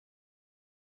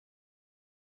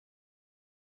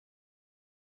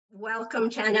Welcome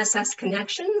to NSS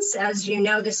Connections. As you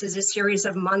know, this is a series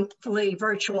of monthly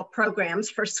virtual programs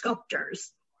for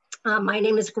sculptors. My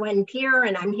name is Gwen Peer,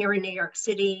 and I'm here in New York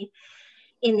City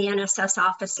in the NSS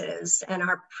offices. And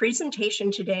our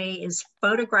presentation today is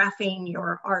photographing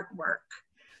your artwork.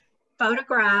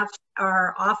 Photographs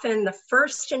are often the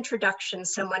first introduction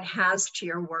someone has to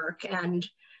your work, and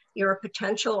your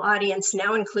potential audience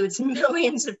now includes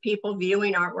millions of people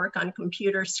viewing artwork on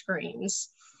computer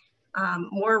screens.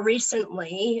 More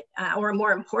recently, or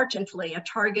more importantly, a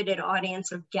targeted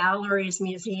audience of galleries,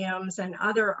 museums, and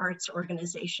other arts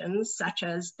organizations, such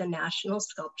as the National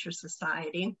Sculpture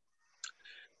Society,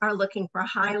 are looking for a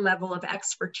high level of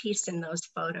expertise in those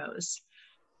photos.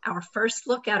 Our first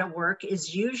look at a work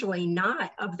is usually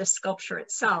not of the sculpture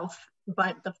itself,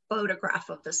 but the photograph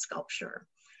of the sculpture.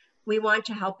 We want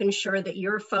to help ensure that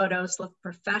your photos look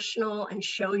professional and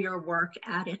show your work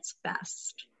at its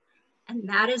best. And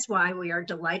that is why we are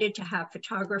delighted to have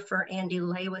photographer Andy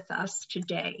Lay with us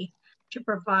today to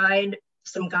provide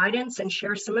some guidance and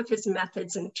share some of his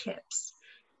methods and tips.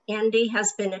 Andy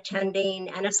has been attending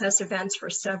NSS events for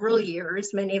several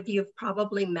years. Many of you have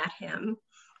probably met him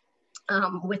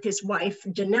with his wife,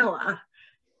 Danella,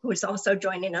 who is also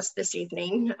joining us this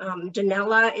evening.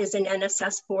 Danella is an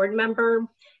NSS board member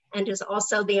and is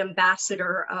also the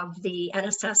ambassador of the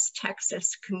NSS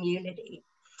Texas community.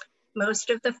 Most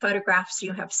of the photographs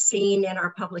you have seen in our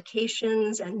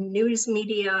publications and news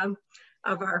media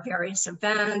of our various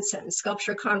events and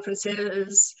sculpture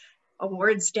conferences,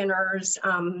 awards dinners,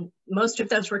 most of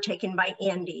those were taken by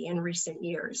Andy in recent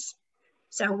years.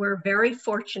 So we're very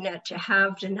fortunate to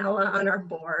have Danella on our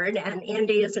board, and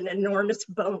Andy is an enormous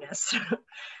bonus.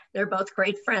 They're both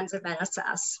great friends of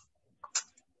NSS.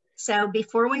 So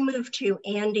before we move to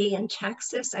Andy in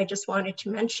Texas, I just wanted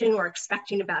to mention we're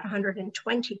expecting about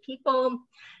 120 people.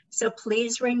 So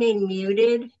please remain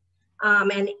muted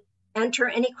and enter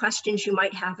any questions you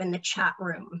might have in the chat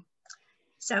room.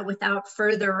 So without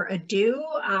further ado,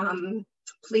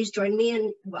 please join me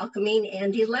in welcoming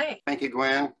Andy Lay. Thank you,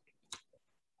 Gwen.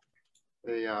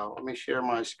 Let me share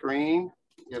my screen,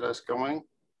 get us going.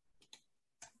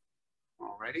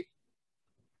 Alrighty.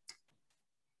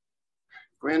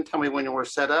 Gwen, tell me when you were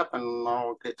set up and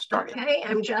I'll get started. Okay,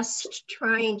 I'm just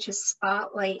trying to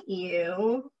spotlight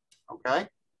you. Okay.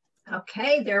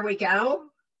 Okay, there we go.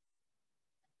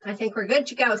 I think we're good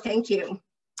to go. Thank you.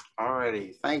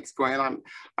 Alrighty, thanks, Gwen.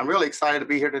 I'm really excited to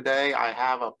be here today. I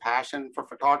have a passion for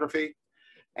photography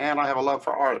and I have a love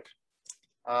for art.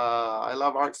 I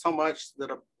love art so much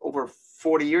that over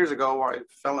 40 years ago, I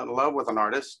fell in love with an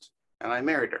artist and I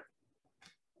married her.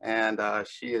 And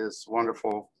she is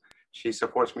wonderful. She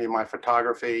supports me in my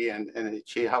photography and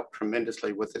she helped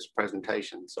tremendously with this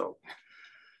presentation. So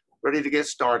ready to get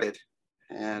started.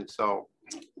 And so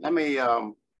let me do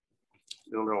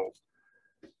a little,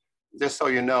 just so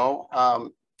you know,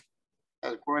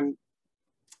 as Gwen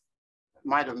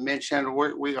might have mentioned,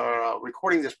 we are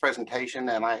recording this presentation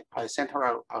and I sent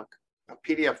her a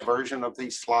PDF version of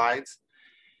these slides.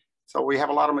 So we have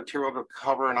a lot of material to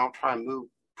cover and I'll try and move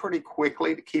pretty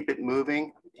quickly to keep it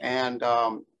moving. And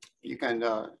you can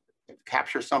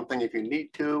capture something if you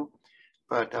need to,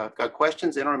 but got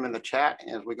questions, enter them in the chat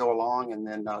as we go along, and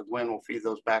then Gwen will feed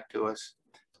those back to us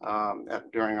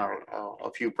during a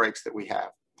few breaks that we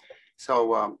have.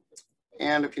 So,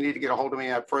 and if you need to get a hold of me,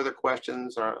 I have further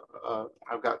questions, or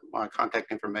I've got my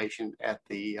contact information at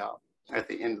the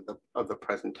end of the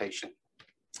presentation.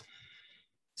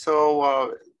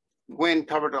 So Gwen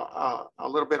covered a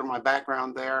little bit of my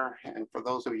background there, and for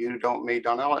those of you who don't know me,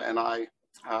 Danella and I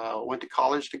went to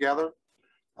college together.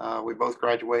 We both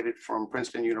graduated from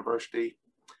Princeton University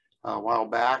a while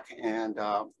back, and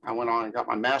I went on and got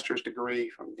my master's degree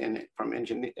in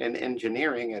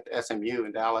engineering at SMU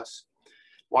in Dallas,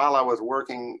 while I was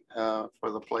working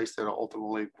for the place that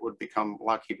ultimately would become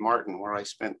Lockheed Martin, where I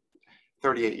spent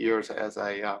 38 years as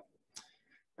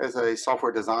a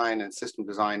software design and system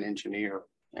design engineer,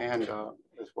 and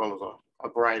as well as a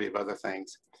variety of other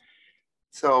things.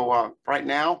 So right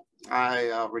now,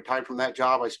 I retired from that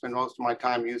job. I spend most of my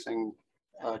time using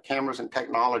cameras and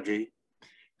technology.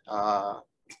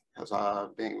 As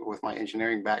being with my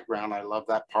engineering background, I love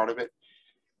that part of it.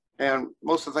 And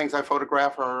most of the things I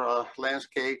photograph are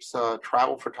landscapes,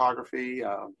 travel photography,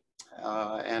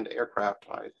 and aircraft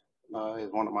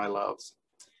is one of my loves.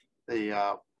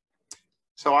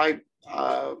 So I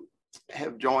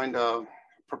have joined a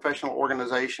professional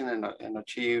organization and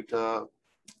achieved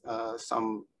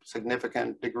some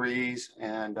significant degrees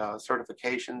and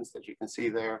certifications that you can see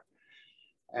there.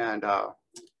 And I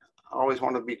always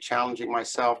want to be challenging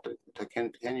myself to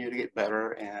continue to get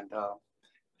better and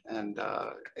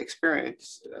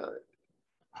experience,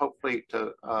 hopefully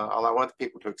to allow other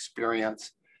people to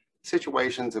experience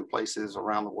situations and places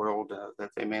around the world that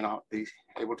they may not be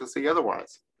able to see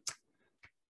otherwise.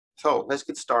 So let's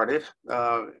get started.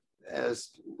 As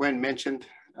Gwen mentioned,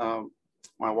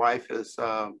 my wife is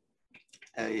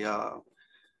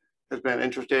has been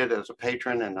interested as a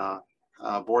patron and a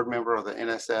board member of the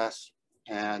NSS,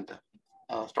 and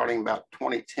starting about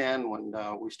 2010 when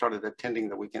we started attending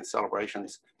the weekend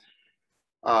celebrations,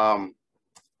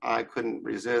 I couldn't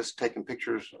resist taking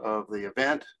pictures of the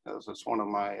event. That was one of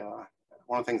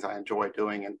the things I enjoy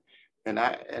doing. And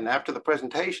after the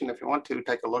presentation, if you want to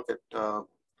take a look at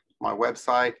my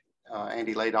website,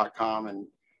 andylay.com, and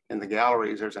in the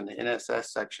galleries, there's an NSS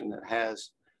section that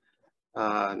has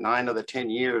 9 of the 10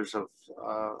 years of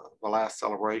the last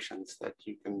celebrations that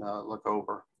you can look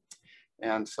over.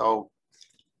 And so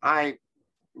I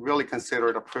really consider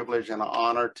it a privilege and an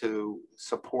honor to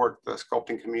support the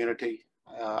sculpting community.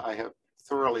 I have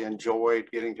thoroughly enjoyed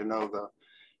getting to know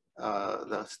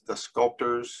the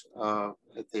sculptors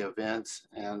at the events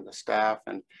and the staff,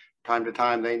 and time to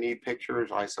time they need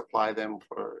pictures. I supply them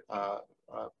for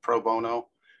pro bono,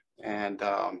 and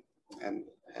have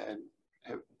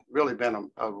really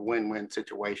been a win-win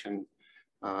situation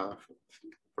for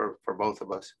both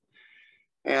of us.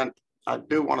 And I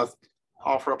do want to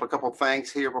offer up a couple of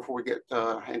thanks here before we get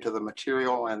into the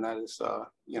material, and that is, for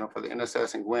the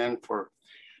NSS and Gwen for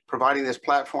providing this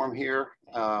platform here.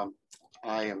 I'm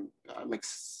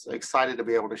excited to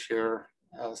be able to share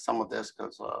some of this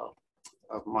because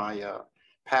of my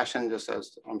passion, just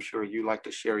as I'm sure you like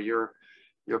to share your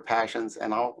passions.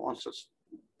 And I want to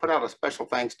put out a special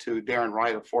thanks to Darren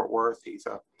Wright of Fort Worth. He's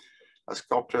a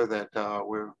sculptor that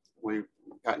we've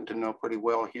gotten to know pretty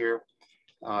well here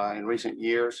in recent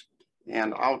years.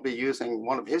 And I'll be using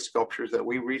one of his sculptures that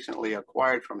we recently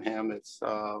acquired from him. It's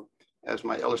as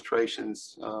my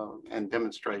illustrations and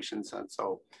demonstrations. And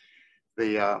so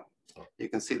you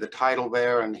can see the title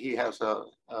there, and he has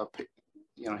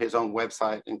his own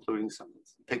website, including some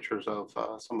pictures of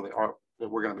some of the art that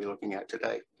we're going to be looking at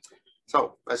today.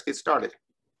 So let's get started.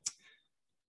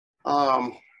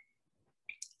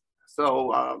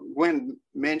 Gwen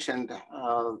mentioned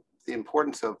the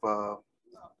importance of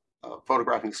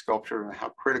photographing sculpture and how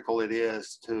critical it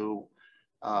is to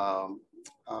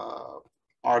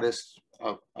artists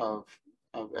of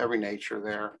every nature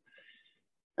there.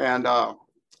 And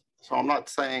so I'm not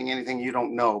saying anything you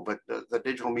don't know, but the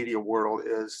digital media world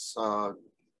is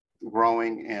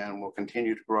growing and will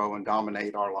continue to grow and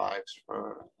dominate our lives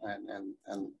and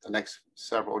the next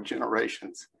several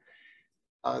generations.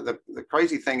 The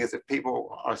crazy thing is that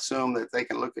people assume that they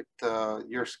can look at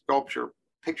your sculpture,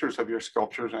 pictures of your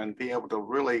sculptures, and be able to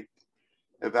really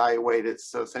evaluate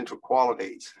its essential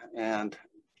qualities. And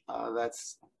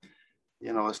that's,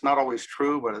 it's not always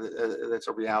true, but it's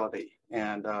a reality.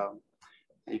 And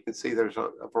you can see there's a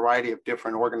variety of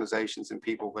different organizations and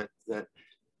people that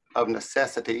of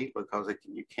necessity, because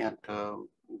you can't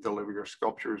deliver your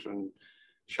sculptures and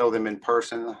show them in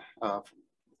person.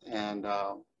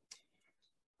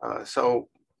 So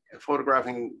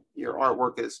photographing your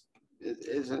artwork is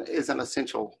an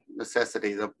essential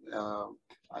necessity.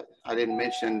 I didn't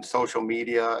mention social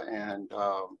media and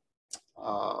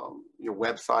your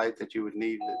website that you would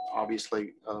need,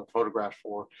 obviously, photographs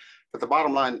for. But the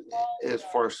bottom line is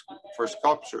for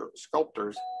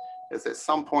sculptors is at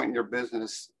some point in your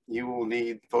business, you will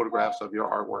need photographs of your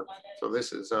artwork. So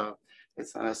this is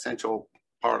it's an essential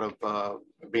part of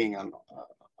being an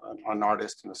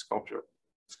artist and a sculptor.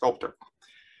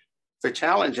 The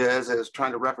challenge is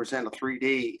trying to represent a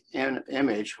 3D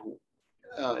image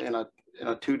in a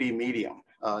 2D medium,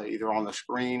 either on the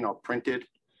screen or printed.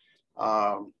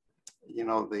 The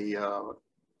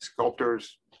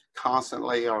sculptors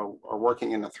constantly are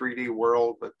working in a 3D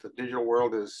world, but the digital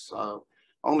world is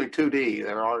only 2D.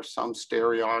 There are some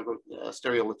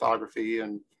stereolithography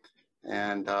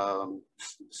and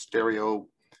stereo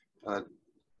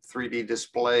 3D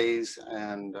displays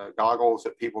and goggles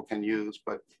that people can use,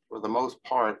 but for the most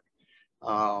part,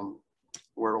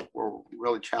 we're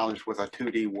really challenged with a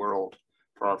 2D world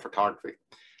for our photography.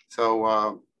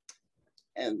 So,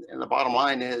 and the bottom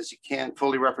line is you can't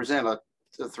fully represent a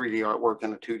 3D artwork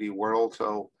in a 2D world.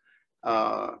 So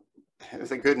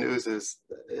the good news is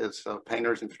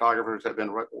painters and photographers have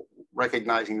been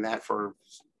recognizing that for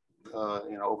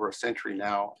over a century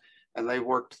now, and they've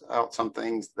worked out some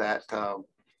things that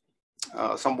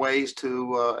some ways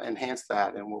to enhance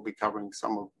that, and we'll be covering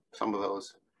some of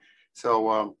those.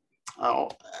 So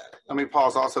let me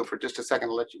pause also for just a second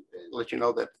to let you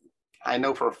know that I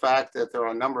know for a fact that there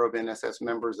are a number of NSS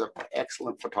members that are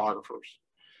excellent photographers.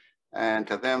 And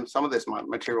to them, some of this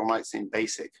material might seem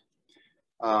basic.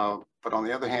 But on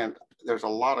the other hand, there's a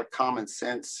lot of common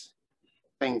sense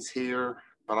things here,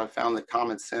 but I found that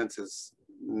common sense is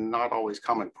not always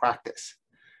common practice.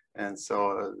 And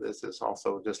so this is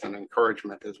also just an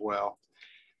encouragement as well.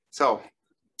 So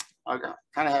I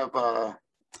kind of have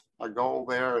a goal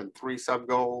there and 3 sub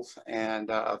goals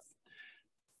and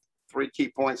 3 key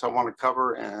points I want to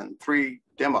cover and 3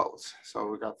 demos. So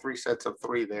we've got 3 sets of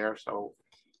 3 there. So,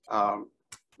 but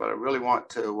I really want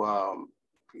to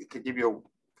give you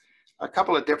a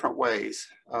couple of different ways,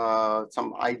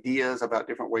 some ideas about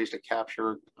different ways to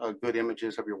capture good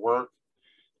images of your work,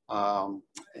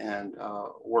 and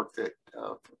work that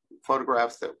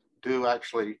photographs that do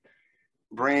actually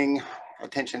bring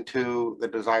attention to the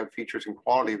desired features and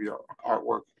quality of your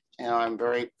artwork. And I'm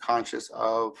very conscious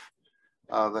of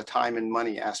the time and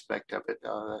money aspect of it.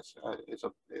 It's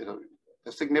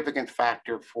a significant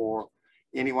factor for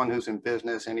anyone who's in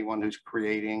business, anyone who's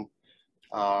creating.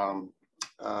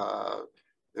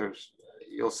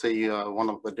 You'll see one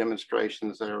of the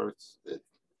demonstrations there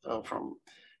from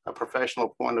a professional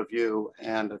point of view.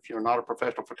 And if you're not a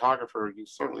professional photographer, you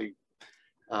certainly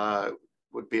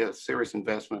would be a serious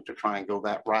investment to try and go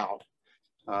that route.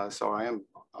 So I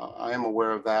am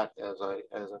aware of that as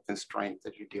a constraint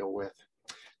that you deal with.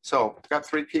 So I've got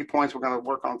 3 key points we're going to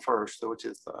work on first, which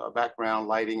is background,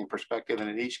 lighting, and perspective. And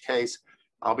in each case,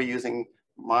 I'll be using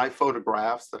my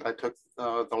photographs that I took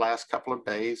the last couple of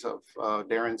days of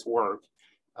Darren's work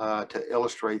to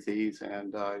illustrate these.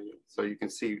 And so you can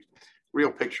see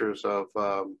real pictures of,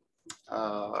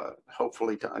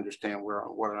 hopefully to understand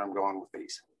where I'm going with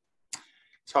these.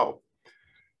 So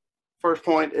first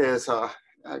point is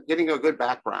getting a good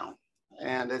background.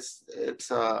 And it's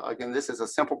again, this is a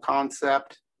simple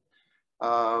concept,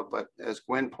 but as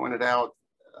Gwen pointed out,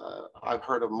 I've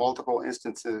heard of multiple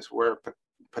instances where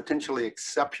potentially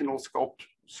exceptional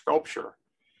sculpture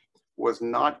was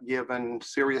not given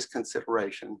serious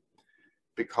consideration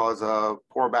because of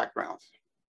poor backgrounds.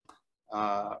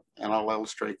 And I'll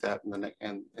illustrate that in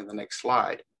the next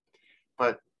slide.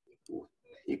 But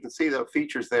you can see the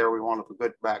features there. We want a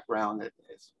good background,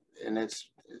 and it's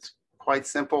quite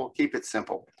simple. Keep it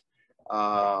simple.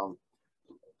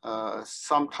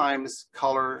 Sometimes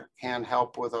color can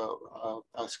help with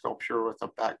a sculpture with a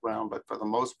background, but for the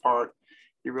most part,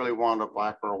 you really want a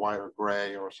black or a white or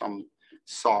gray or some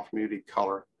soft muted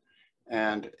color.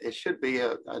 And it should be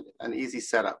an easy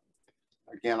setup.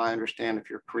 Again, I understand if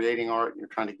you're creating art and you're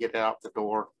trying to get it out the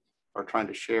door or trying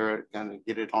to share it and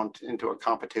get it into a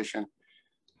competition,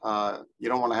 you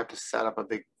don't want to have to set up a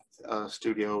big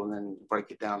studio and then break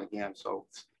it down again. So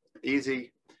it's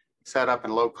easy setup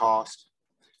and low cost.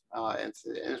 It's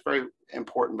very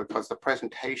important because the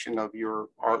presentation of your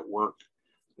artwork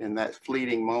in that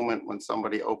fleeting moment when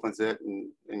somebody opens it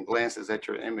and glances at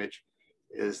your image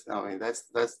is, I mean, that's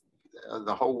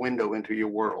the whole window into your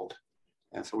world.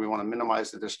 And so we want to minimize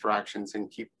the distractions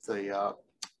and keep the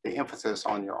emphasis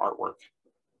on your artwork.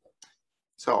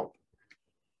 So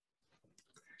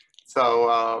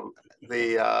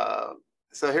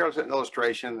here's an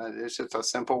illustration. It's just a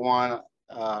simple one.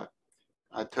 I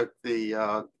took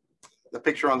the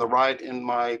picture on the right in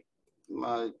my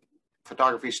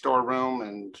photography storeroom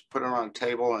and put it on a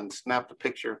table and snapped a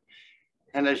picture.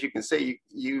 And as you can see,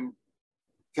 you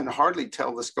can hardly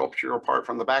tell the sculpture apart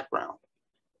from the background.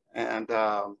 And,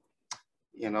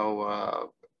 you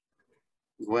know,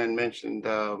 Gwen mentioned,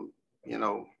 you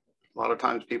know, a lot of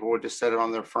times people would just set it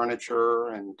on their furniture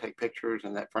and take pictures,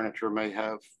 and that furniture may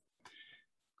have,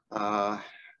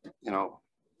 you know,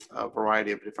 a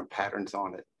variety of different patterns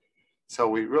on it. So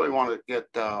we really want to get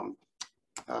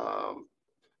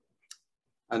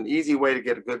an easy way to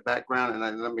get a good background, and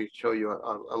then let me show you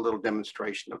a little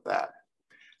demonstration of that.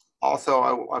 Also,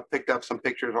 I picked up some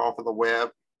pictures off of the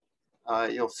web.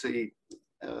 You'll see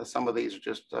some of these are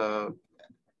just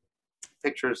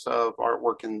pictures of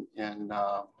artwork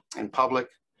in public,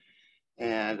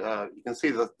 and you can see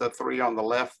the 3 on the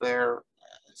left there.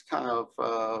 It's kind of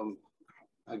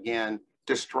again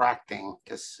distracting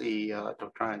to see,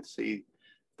 to try and see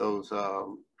those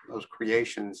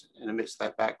creations in amidst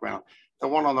that background. The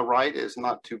one on the right is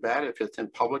not too bad if it's in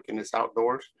public and it's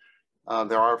outdoors.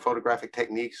 There are photographic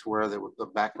techniques where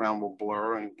the background will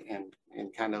blur and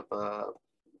kind of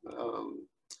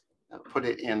put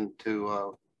it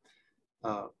into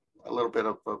a little bit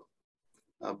of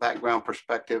a background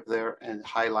perspective there and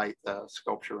highlight the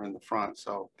sculpture in the front.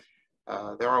 So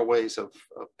there are ways of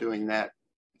doing that,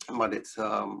 but it's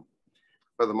for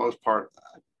the most part,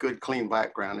 a good clean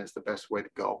background is the best way to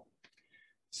go.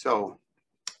 So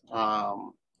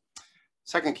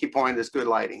second key point is good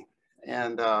lighting.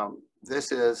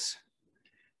 This is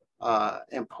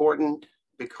important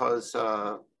because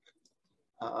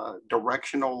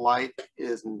directional light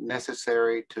is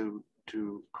necessary to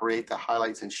create the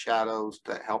highlights and shadows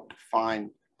that help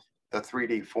define the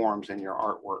 3D forms in your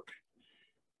artwork.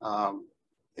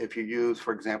 If you use,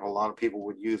 for example, a lot of people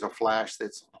would use a flash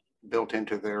that's built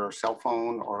into their cell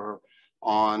phone or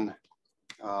on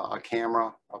a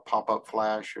camera, a pop-up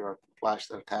flash or a flash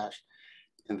that's attached,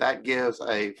 and that gives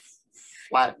a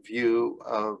flat view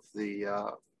of the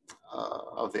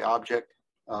object.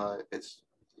 It's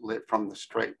lit from the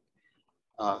straight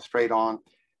on.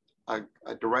 A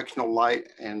directional light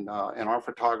in our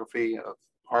photography of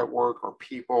artwork or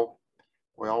people,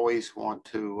 we always want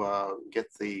to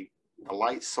get the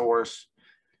light source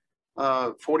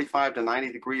 45 to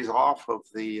 90 degrees off of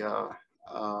the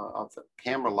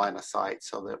camera line of sight,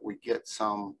 so that we get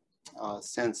some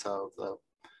sense of the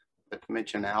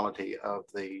dimensionality of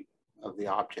the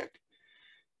object.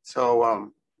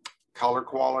 So color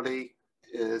quality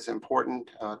is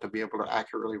important to be able to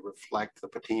accurately reflect the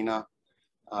patina.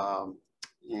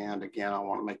 And again, I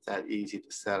want to make that easy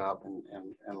to set up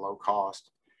and low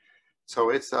cost. So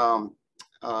it's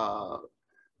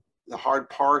the hard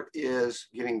part is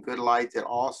getting good light that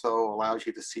also allows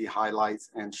you to see highlights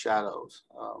and shadows.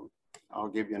 I'll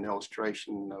give you an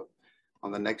illustration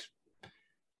on the next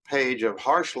page of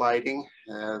harsh lighting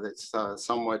that's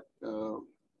somewhat, so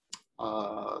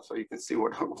you can see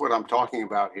what I'm talking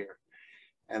about here.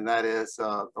 And that is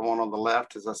the one on the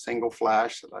left is a single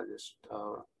flash that I just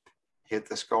hit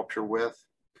the sculpture with,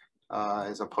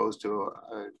 as opposed to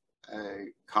a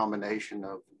combination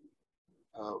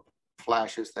of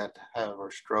flashes that have, or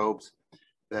strobes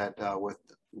that with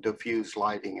diffuse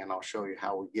lighting, and I'll show you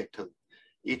how we get to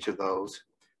each of those.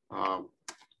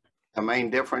 The main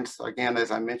difference, again,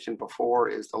 as I mentioned before,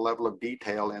 is the level of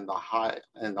detail in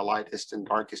the lightest and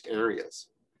darkest areas.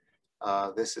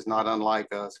 This is not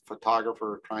unlike a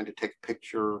photographer trying to take a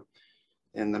picture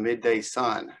in the midday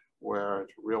sun, where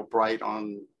it's real bright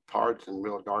on parts and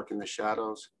real dark in the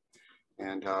shadows.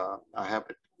 And I'll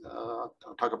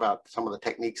talk about some of the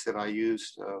techniques that I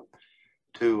use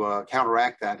to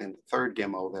counteract that in the third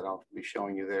demo that I'll be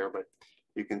showing you there. But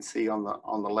you can see on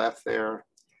the left there,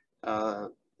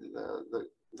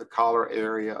 the collar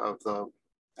area of the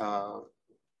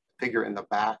figure in the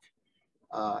back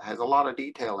has a lot of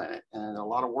detail in it and a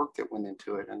lot of work that went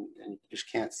into it, and you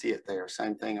just can't see it there.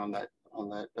 Same thing on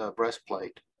that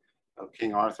breastplate of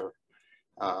King Arthur.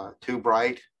 Too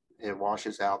bright, it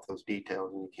washes out those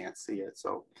details and you can't see it.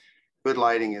 So good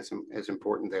lighting is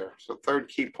important there. So third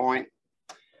key point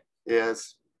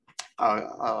is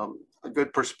a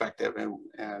good perspective,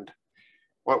 and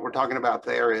what we're talking about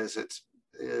there is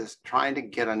trying to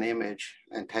get an image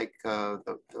and take the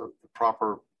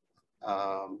proper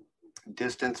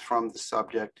distance from the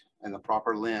subject and the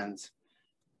proper lens,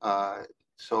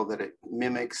 so that it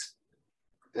mimics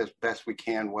as best we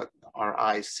can what our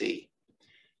eyes see.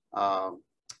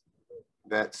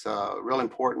 That's real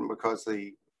important because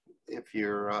if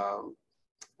you're,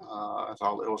 as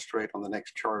I'll illustrate on the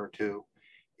next chart or two,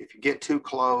 if you get too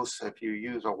close, if you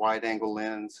use a wide angle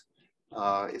lens,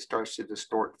 it starts to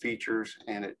distort features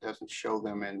and it doesn't show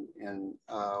them in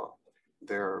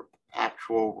their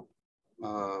actual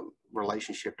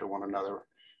relationship to one another.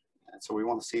 And so we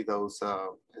want to see those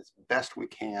as best we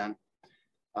can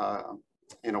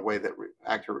in a way that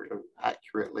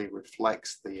accurately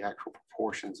reflects the actual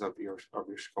proportions of your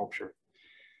sculpture.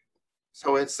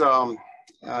 So it's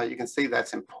you can see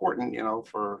that's important,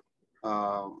 for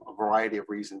a variety of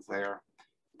reasons there.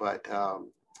 But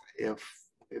if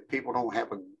people don't have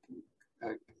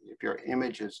if your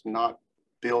image is not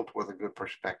built with a good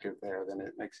perspective there, then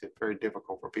it makes it very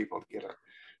difficult for people to get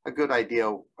a good idea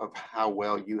of how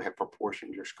well you have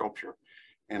proportioned your sculpture.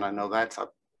 And I know that's a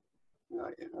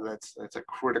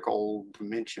critical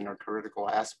dimension or critical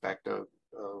aspect of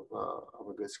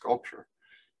a good sculpture.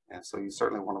 And so you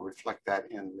certainly want to reflect that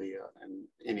in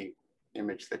any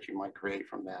image that you might create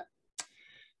from that.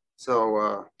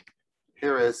 So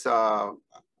here is,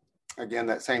 again,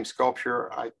 that same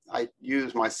sculpture. I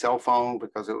use my cell phone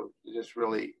because it was just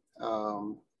really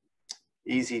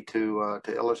easy to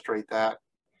illustrate that.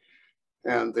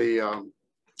 And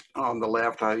on the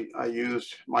left, I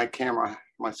used my camera.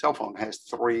 My cell phone has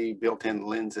 3 built-in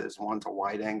lenses. One's a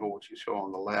wide angle, which you show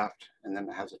on the left, and then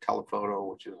it has a telephoto,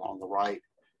 which is on the right.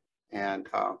 And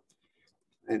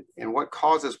what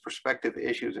causes perspective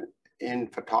issues in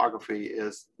photography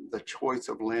is the choice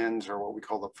of lens, or what we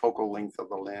call the focal length of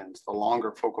the lens. The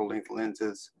longer focal length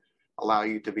lenses allow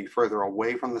you to be further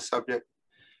away from the subject.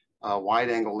 Wide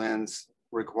angle lens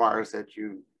requires that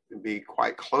you be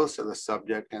quite close to the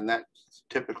subject, and that's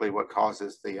typically what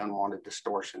causes the unwanted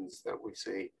distortions that we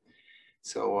see.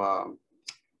 So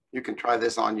you can try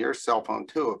this on your cell phone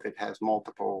too if it has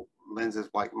multiple lenses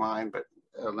like mine, but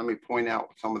let me point out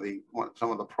some of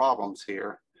the problems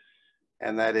here.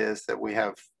 And that is that we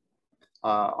have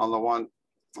on the one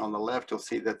on the left, you'll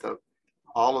see that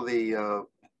all of the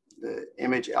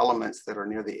image elements that are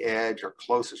near the edge or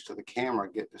closest to the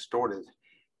camera get distorted.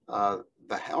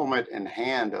 The helmet and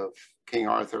hand of King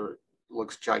Arthur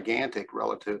looks gigantic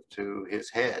relative to his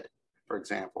head, for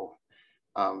example.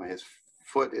 His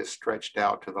foot is stretched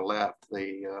out to the left.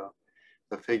 The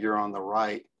figure on the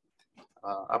right,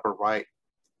 upper right,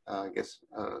 gets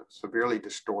severely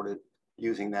distorted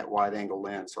using that wide angle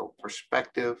lens. So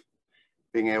perspective,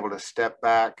 being able to step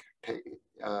back,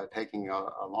 taking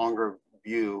a longer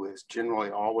view is generally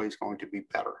always going to be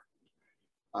better.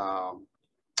 I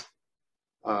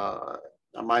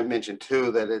might mention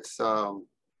too that it's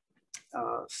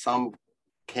some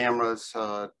cameras,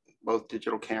 both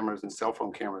digital cameras and cell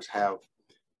phone cameras have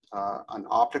an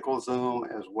optical zoom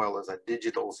as well as a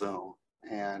digital zoom.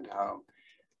 And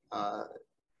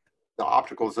the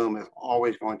optical zoom is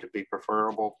always going to be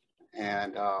preferable.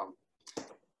 And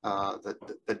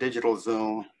the digital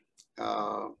zoom,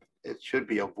 it should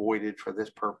be avoided for this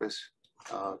purpose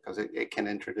because it can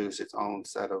introduce its own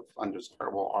set of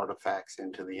undesirable artifacts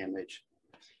into the image.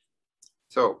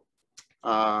 So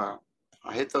I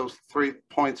hit those 3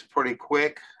 points pretty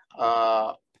quick.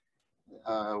 Gwen,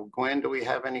 do we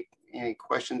have any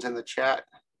questions in the chat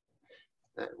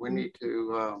that we need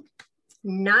to?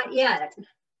 Not yet.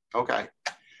 Okay.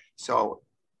 So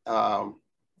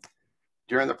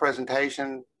during the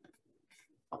presentation,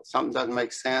 if something doesn't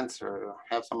make sense or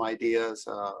have some ideas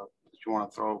that you want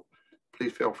to throw,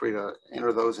 please feel free to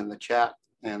enter those in the chat,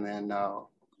 and then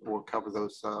we'll cover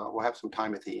those. We'll have some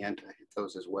time at the end to hit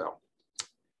those as well.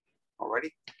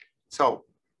 Alrighty. So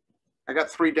I got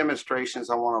 3 demonstrations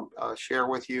I want to share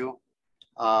with you.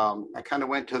 I kind of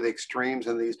went to the extremes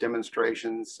in these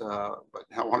demonstrations, but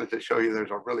I wanted to show you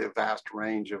there's a really vast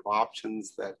range of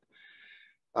options that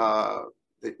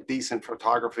decent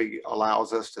photography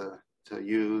allows us to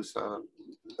use.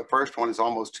 The first one is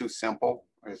almost too simple.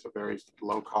 It's a very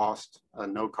low cost,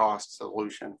 no cost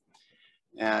solution.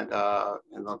 And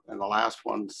the last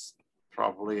one's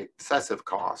probably excessive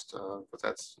cost, but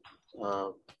that's,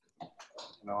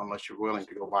 unless you're willing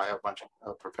to go buy a bunch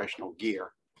of professional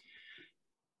gear.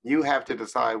 You have to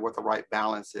decide what the right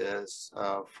balance is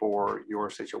for your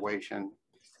situation,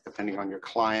 depending on your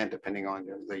client, depending on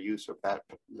the use of that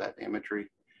imagery.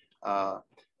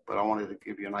 But I wanted to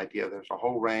give you an idea. There's a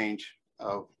whole range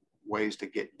of ways to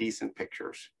get decent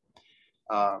pictures.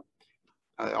 I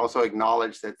also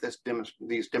acknowledge that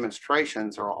these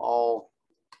demonstrations are all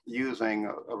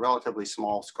using a relatively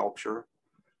small sculpture,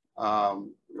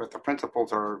 but the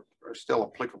principles are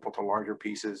still applicable to larger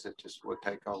pieces. It just would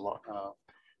take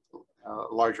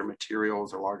larger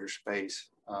materials or larger space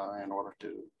in order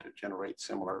to generate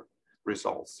similar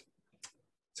results.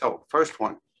 So first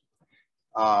one.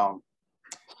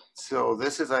 So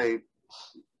this is a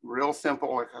real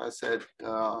simple, like I said,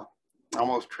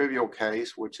 almost trivial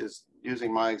case, which is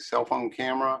using my cell phone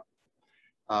camera.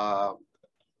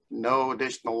 No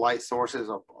additional light sources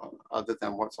other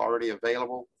than what's already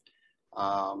available.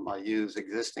 I use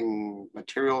existing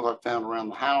materials I found around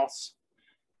the house,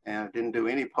 and I didn't do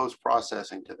any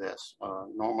post-processing to this.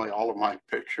 Normally all of my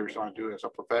pictures I do as a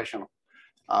professional.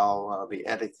 I'll be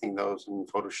editing those in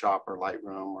Photoshop or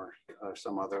Lightroom or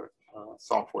some other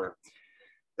software.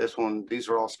 These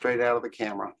are all straight out of the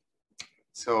camera.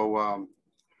 So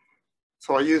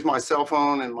so I use my cell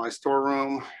phone in my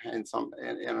storeroom and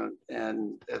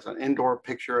as an indoor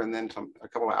picture, and then a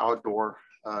couple of outdoor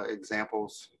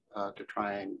examples to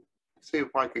try and see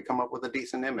if I could come up with a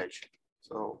decent image.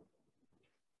 So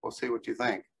we'll see what you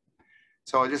think.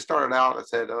 So I just started out, I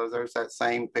said, oh, there's that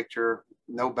same picture,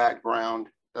 no background,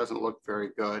 doesn't look very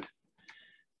good.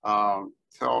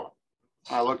 So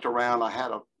I looked around, I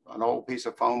had an old piece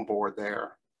of foam board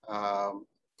there.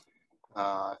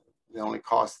 The only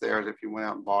cost there is if you went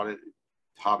out and bought it,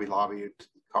 Hobby Lobby, it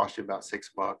cost you about $6.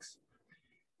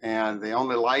 And the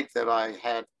only light that I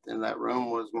had in that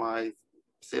room was my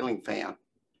ceiling fan.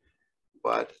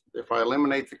 But if I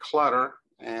eliminate the clutter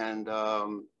and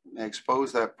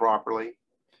expose that properly,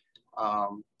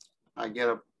 I get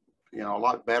a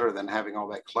lot better than having all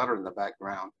that clutter in the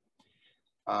background.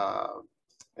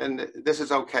 And this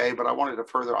is okay, but I wanted to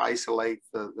further isolate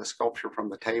the sculpture from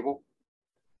the table.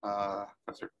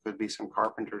 Because there could be some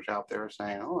carpenters out there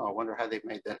saying, oh, I wonder how they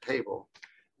made that table.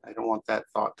 I don't want that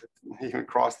thought to even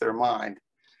cross their mind.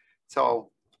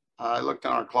 So I looked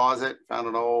in our closet, found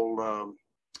an old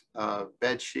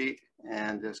bed sheet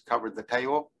and just covered the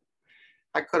table.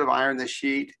 I could have ironed the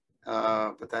sheet,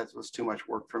 but that was too much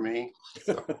work for me.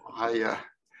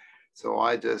 So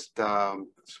I just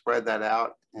spread that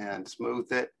out and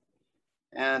smoothed it.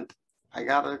 And I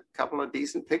got a couple of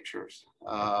decent pictures.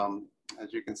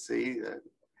 As you can see,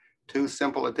 two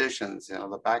simple additions, you know,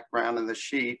 the background and the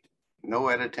sheet, no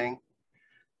editing.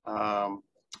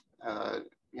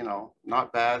 You know,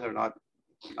 not bad. They're not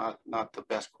the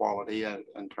best quality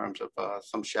in terms of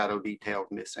some shadow details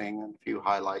missing and a few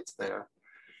highlights there.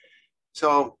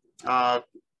 So I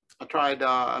tried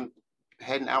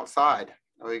heading outside.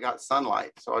 We got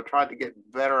sunlight, so I tried to get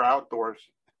better outdoors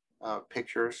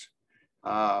pictures.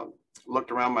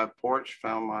 Looked around my porch,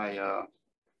 found my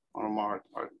one of our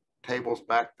tables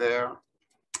back there,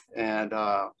 and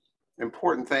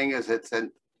important thing is it's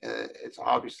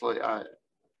obviously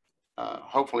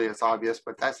hopefully it's obvious,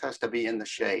 but that has to be in the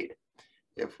shade.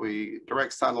 If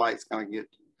direct sunlight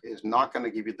is not going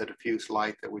to give you the diffuse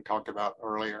light that we talked about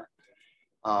earlier.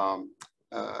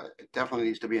 It definitely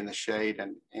needs to be in the shade,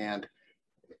 and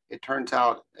it turns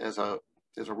out as a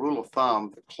rule of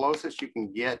thumb, the closest you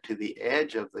can get to the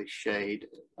edge of the shade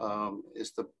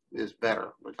is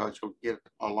better, because you'll get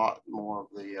a lot more of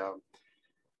the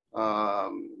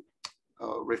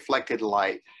reflected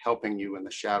light helping you in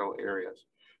the shadow areas.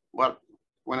 But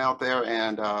went out there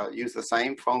and used the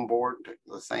same foam board,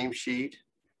 the same sheet,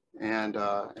 and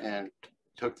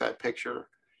took that picture,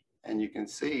 and you can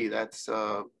see that's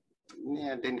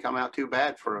yeah, it didn't come out too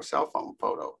bad for a cell phone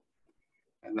photo.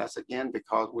 And that's again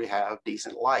because we have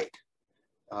decent light.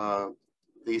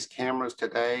 These cameras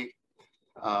today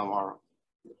are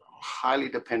highly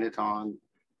dependent on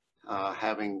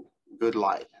having good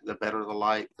light. The better the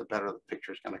light, the better the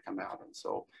picture is going to come out. And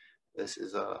so this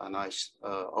is a nice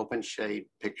open shade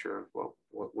picture,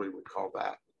 what we would call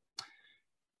that.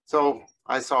 So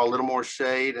I saw a little more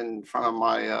shade in front of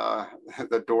my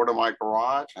the door to my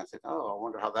garage. I said, oh, I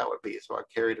wonder how that would be. So I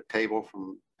carried a table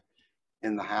from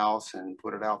in the house and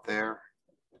put it out there.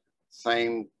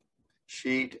 Same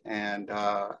sheet and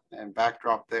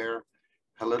backdrop there.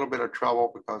 A little bit of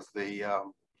trouble because the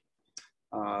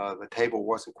table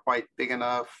wasn't quite big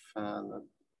enough,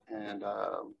 and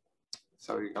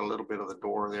so you got a little bit of the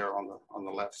door there on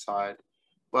the left side.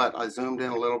 But I zoomed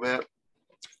in a little bit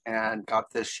and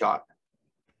got this shot.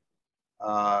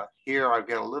 Here I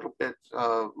get a little bit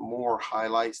more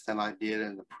highlights than I did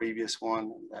in the previous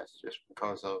one. That's just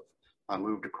because of I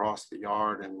moved across the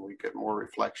yard and we get more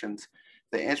reflections.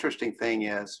 The interesting thing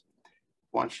is,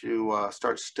 once you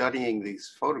start studying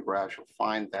these photographs, you'll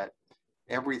find that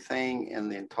everything in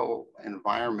the total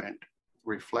environment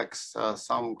reflects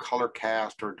some color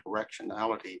cast or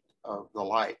directionality of the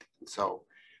light. And so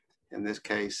in this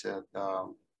case, it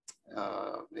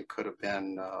could have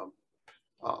been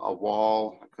a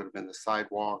wall, it could have been the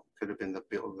sidewalk, it could have been the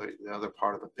other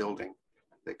part of the building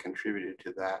that contributed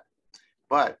to that.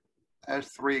 But as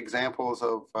 3 examples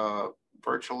of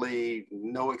virtually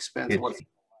no expense whatsoever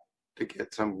to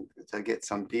get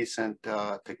some decent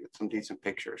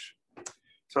pictures.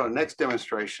 So the next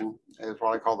demonstration is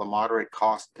what I call the moderate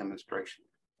cost demonstration.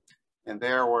 And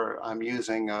there where I'm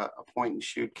using a point and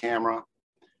shoot camera.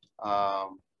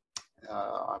 I've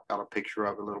got a picture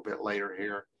of it a little bit later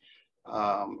here.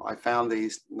 I found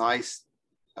these nice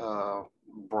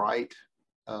bright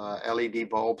LED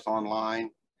bulbs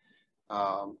online.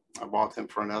 I bought them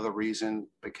for another reason.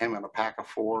 They came in a pack of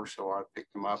 4, so I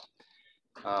picked them up.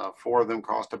 4 of them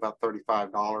cost about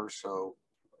 $35, so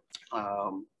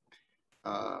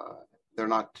they're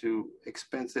not too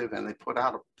expensive, and they put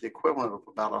out the equivalent of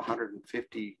about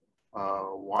 150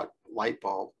 watt light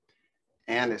bulb,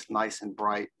 and it's nice and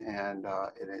bright, and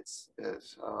it's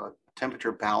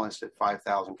temperature balanced at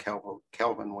 5,000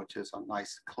 Kelvin, which is a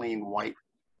nice clean white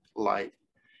light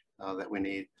that we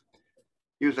need.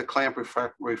 Use a clamp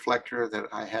reflector that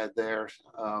I had there.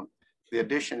 The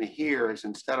addition here is,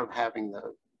 instead of having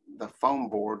the foam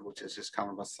board, which is just kind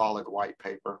of a solid white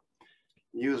paper,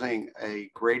 using a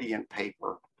gradient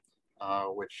paper,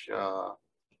 which I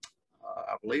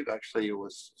believe actually it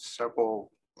was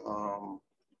several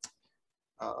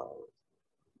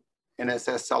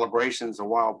NSS celebrations a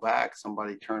while back.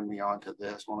 Somebody turned me on to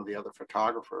this, one of the other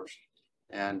photographers,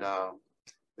 and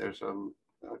there's a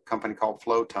company called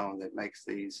Flowtone that makes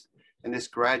these, and this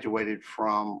graduated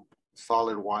from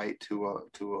solid white to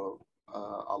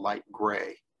a light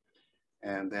gray,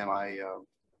 and then I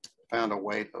found a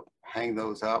way to hang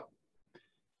those up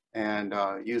and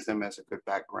use them as a good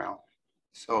background.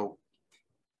 So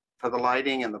for the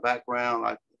lighting and the background,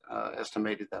 I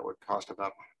estimated that would cost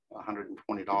about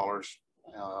 $120.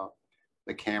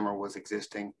 the camera was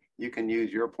existing. You can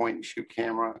use your point and shoot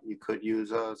camera. You could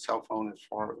use a cell phone as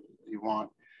far as you want.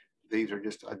 These are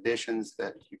just additions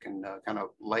that you can kind of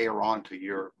layer onto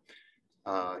your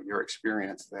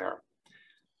experience there.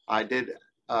 I did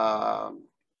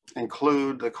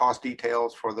include the cost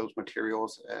details for those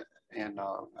materials and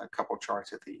a couple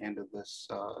charts at the end of this,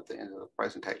 at the end of the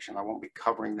presentation. I won't be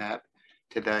covering that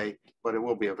today, but it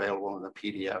will be available in the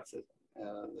PDF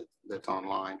that's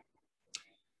online.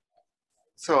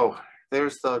 So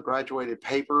there's the graduated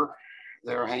paper.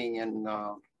 They're hanging in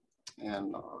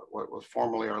what was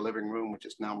formerly our living room, which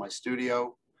is now my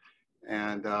studio,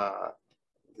 and the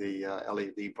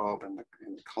LED bulb and the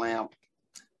clamp.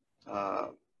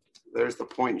 There's the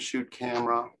point and shoot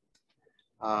camera.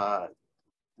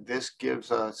 This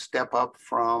gives a step up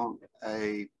from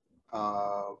a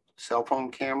cell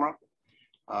phone camera.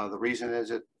 The reason is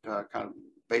it kind of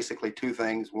basically two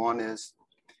things. One is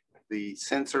the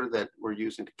sensor that we're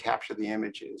using to capture the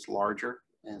image is larger,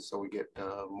 and so we get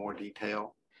more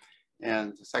detail.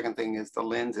 And the second thing is the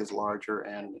lens is larger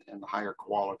and higher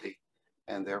quality,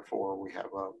 and therefore we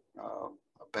have a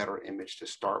better image to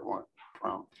start one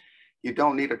from. You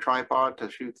don't need a tripod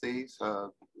to shoot these.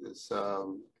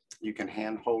 You can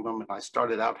hand hold them, and I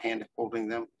started out hand holding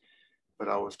them, but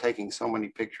I was taking so many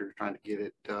pictures trying to get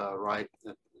it right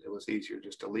that it was easier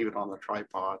just to leave it on the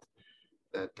tripod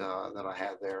that I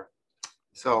had there.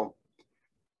 So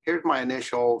here's my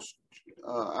initial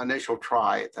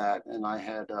try at that, and I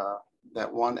had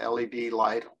that one LED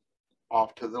light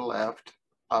off to the left,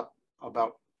 up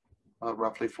about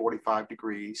roughly 45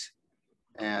 degrees,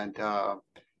 and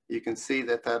you can see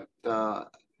that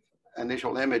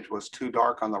initial image was too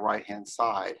dark on the right-hand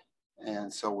side,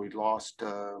 and so we lost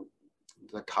the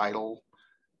title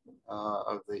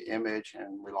of the image,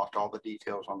 and we lost all the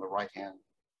details on the right-hand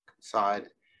side,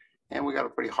 and we got a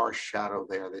pretty harsh shadow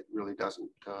there that really doesn't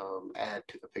add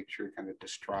to the picture, it kind of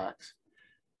distracts.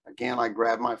 Again, I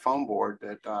grabbed my foam board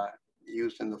that I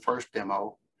used in the first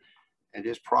demo and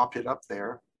just propped it up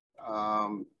there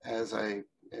as a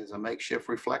makeshift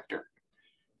reflector.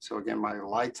 So again, my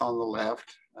light's on the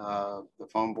left, the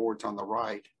foam board's on the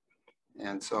right.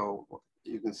 And so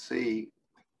you can see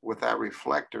with that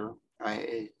reflector,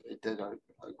 it did a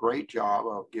great job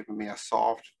of giving me a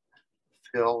soft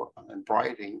fill and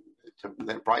brightening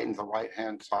that brightened the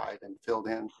right-hand side and filled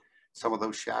in some of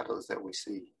those shadows that we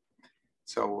see.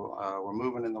 So we're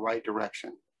moving in the right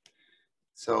direction.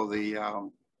 So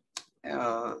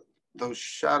those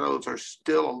shadows are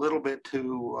still a little bit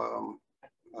too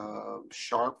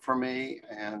sharp for me,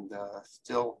 and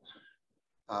still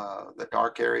the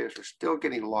dark areas are still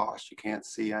getting lost. You can't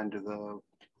see under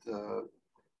the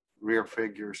rear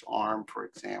figure's arm, for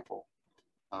example.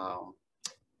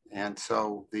 And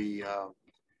so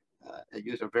I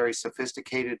use a very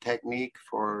sophisticated technique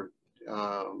for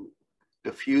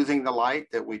diffusing the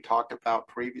light that we talked about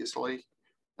previously,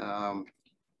 and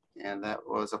that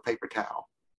was a paper towel.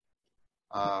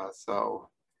 So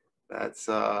that's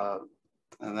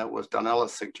and that was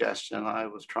Donnella's suggestion. I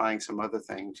was trying some other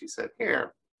things. She said,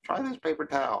 "Here, try this paper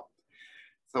towel."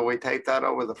 So we taped that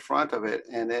over the front of it,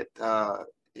 and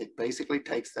it basically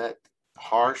takes that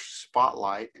harsh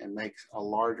spotlight and makes a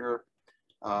larger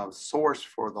source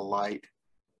for the light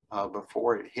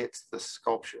before it hits the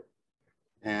sculpture.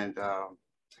 And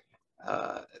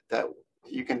that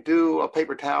you can do a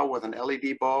paper towel with an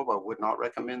LED bulb. I would not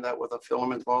recommend that with a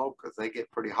filament bulb because they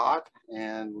get pretty hot,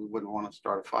 and we wouldn't want to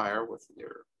start a fire with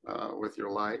your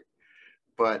light.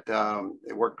 But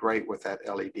it worked great with that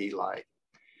LED light.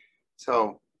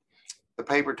 So the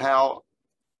paper towel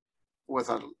as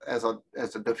a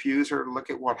diffuser, look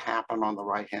at what happened on the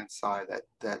right-hand side.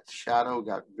 That shadow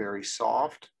got very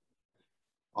soft.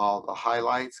 All the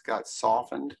highlights got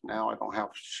softened. Now I don't have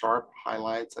sharp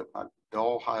highlights, I've got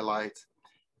dull highlights,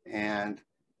 and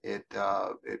it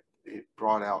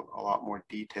brought out a lot more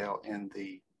detail in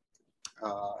the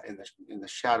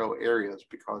shadow areas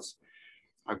because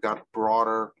I've got a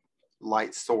broader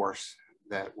light source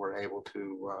that we're able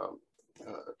to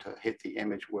hit the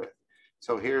image with.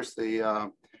 So here's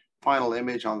the final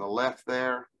image on the left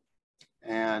there,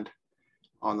 and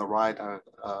on the right a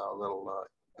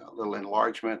little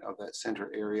enlargement of that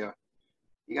center area.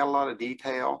 You got a lot of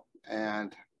detail,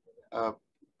 and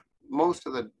most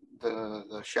of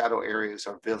the shadow areas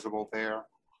are visible there.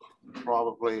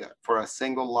 Probably for a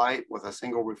single light with a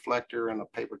single reflector and a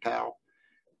paper towel,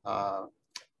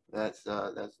 that's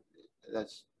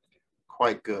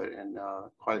quite good and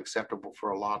quite acceptable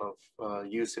for a lot of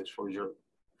uses for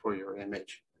your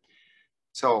image.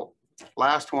 So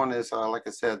last one is, like I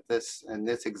said, in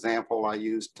this example, I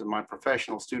used my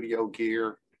professional studio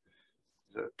gear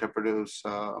to produce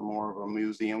more of a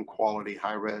museum quality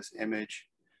high-res image.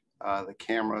 The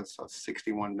camera is a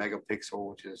 61 megapixel,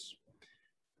 which is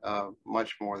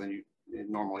much more than you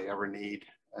normally ever need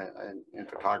in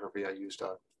photography. I used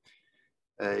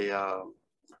a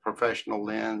professional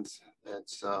lens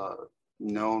that's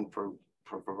known for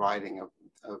providing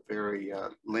a very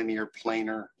linear,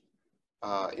 planar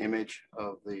image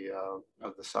of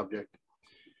the subject.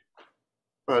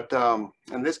 But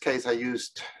in this case, I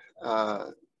used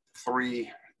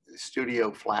 3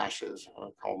 studio flashes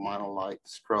called monolight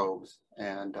strobes,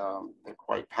 and they're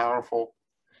quite powerful.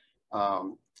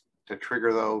 To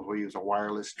trigger those, we use a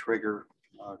wireless trigger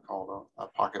called a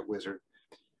Pocket Wizard.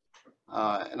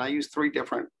 And I use 3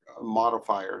 different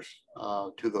modifiers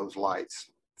to those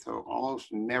lights. So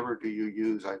almost never do you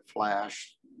use a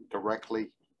flash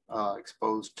directly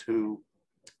exposed to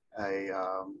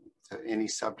any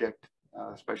subject,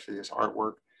 especially this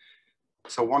artwork.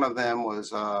 So one of them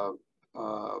was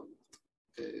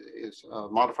is a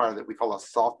modifier that we call a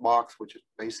softbox, which is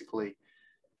basically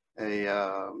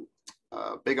a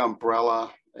big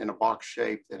umbrella in a box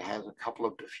shape that has a couple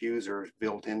of diffusers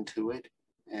built into it,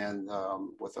 and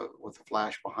with a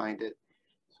flash behind it.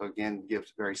 So again,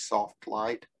 gives very soft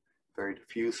light, very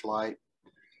diffuse light.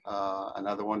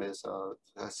 Another one is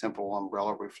a simple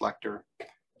umbrella reflector.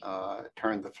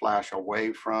 Turn the flash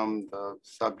away from the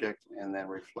subject and then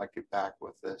reflect it back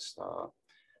with this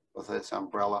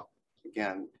umbrella.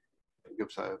 Again, it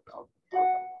gives a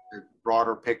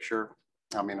broader picture.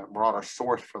 I mean, a broader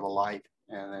source for the light,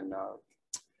 and then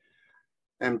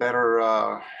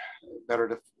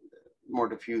more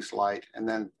diffuse light. And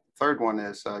then third one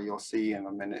is you'll see in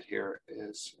a minute here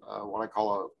is what I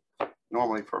call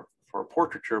normally for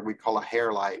portraiture we call a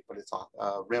hair light, but it's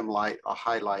a rim light, a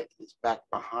highlight. It's back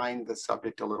behind the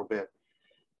subject a little bit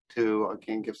to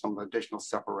again give some additional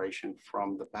separation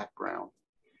from the background.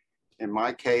 In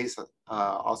my case,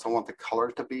 I also want the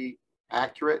color to be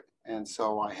accurate, and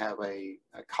so I have a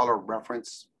color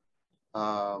reference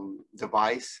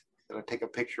device that I take a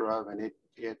picture of, and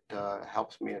it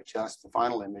helps me adjust the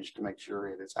final image to make sure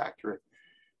it is accurate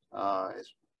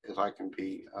as I can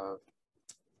be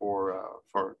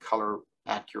for color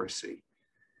accuracy.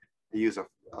 I use a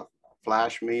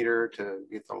flash meter to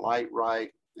get the light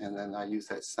right, and then I use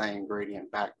that same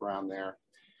gradient background there.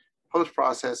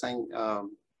 Post-processing,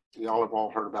 you all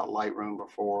have heard about Lightroom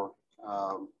before.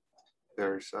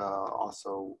 There's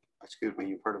also,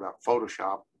 you've heard about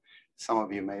Photoshop. Some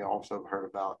of you may also have heard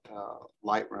about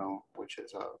Lightroom, which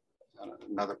is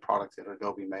another product that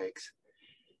Adobe makes.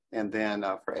 And then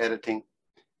for editing,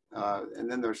 and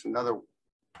then there's another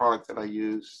product that I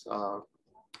use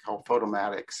called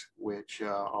Photomatix, which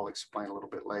I'll explain a little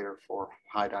bit later for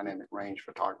high dynamic range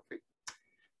photography.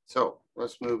 So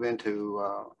let's move into,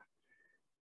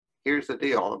 here's the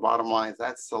deal. The bottom line is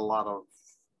that's a lot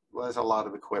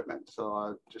of equipment.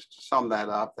 So just to sum that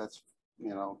up, that's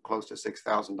close to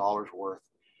 $6,000 worth.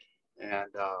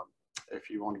 And if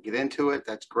you want to get into it,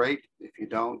 that's great. If you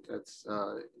don't, that's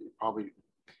you probably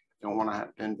don't want to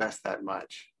have to invest that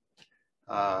much.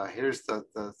 Here's the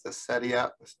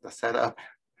setup.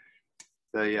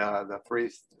 The 3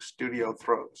 studio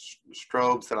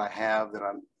strobes that I have that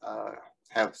I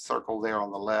have circled there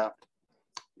on the left.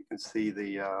 You can see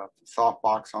the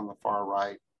softbox on the far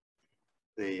right,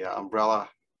 the umbrella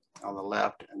on the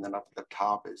left, and then up at the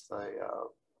top is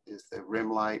the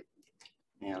rim light.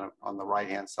 And on the right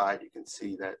hand side, you can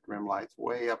see that rim light's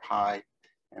way up high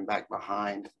and back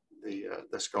behind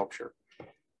the sculpture.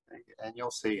 And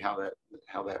you'll see how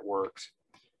that works.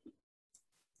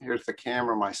 Here's the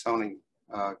camera, my Sony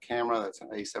camera. That's an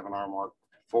A7R Mark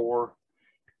IV,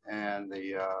 and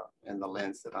the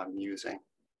lens that I'm using.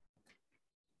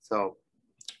 So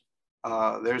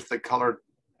there's the color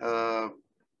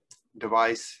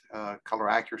device, color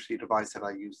accuracy device that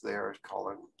I use there. It's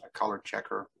called a color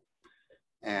checker,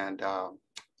 and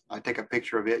I take a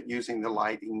picture of it using the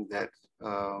lighting that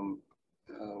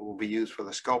will be used for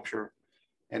the sculpture.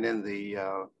 And in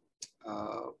the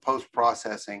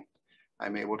post-processing,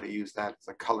 I'm able to use that as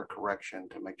a color correction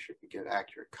to make sure you get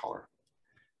accurate color.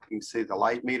 You can see the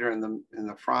light meter in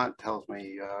the front tells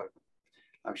me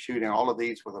I'm shooting all of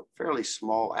these with a fairly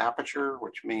small aperture,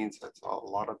 which means it's a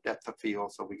lot of depth of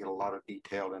field, so we get a lot of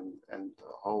detail in the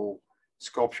whole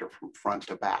sculpture from front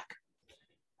to back.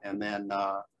 And then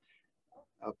I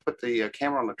put the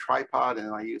camera on a tripod,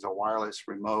 and I use a wireless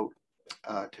remote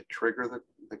to trigger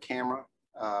the camera.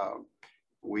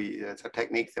 It's a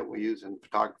technique that we use in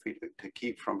photography to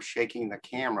keep from shaking the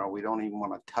camera. We don't even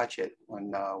want to touch it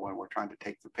when we're trying to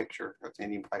take the picture, because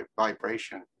any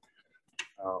vibration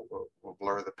will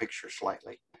blur the picture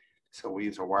slightly. So we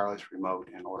use a wireless remote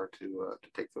in order to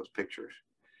take those pictures.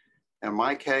 In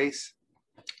my case,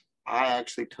 I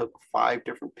actually took 5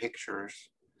 different pictures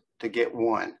to get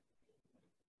one.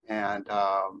 And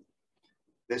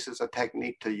this is a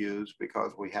technique to use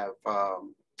because we have,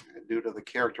 due to the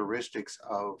characteristics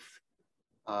of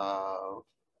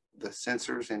the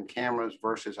sensors in cameras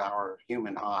versus our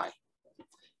human eye.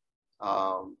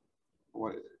 Our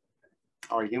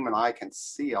human eye can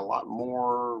see a lot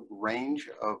more range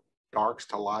of darks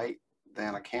to light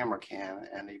than a camera can,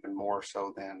 and even more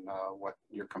so than what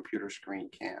your computer screen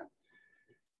can.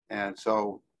 And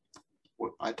so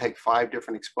I take 5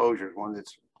 different exposures, one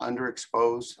that's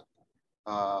underexposed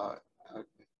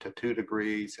to 2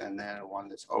 degrees, and then one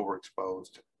that's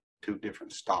overexposed, 2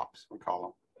 different stops, we call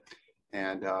them,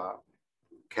 and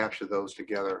capture those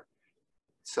together.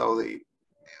 So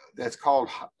that's called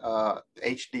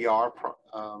HDR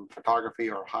photography,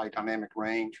 or high dynamic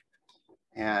range.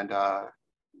 And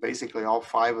basically all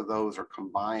 5 of those are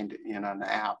combined in an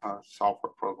app, a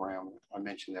software program I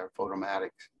mentioned there,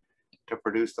 Photomatix, to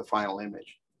produce the final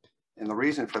image. And the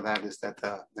reason for that is that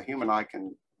the human eye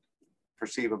can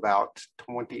perceive about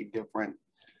 20 different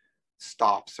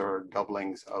stops or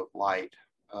doublings of light.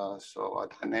 So a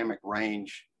dynamic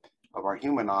range of our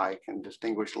human eye can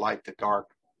distinguish light to dark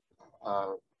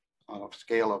on a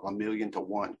scale of 1,000,000 to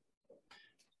 1.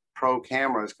 Pro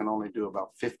cameras can only do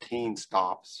about 15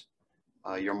 stops.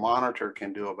 Your monitor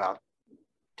can do about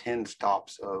 10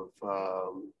 stops of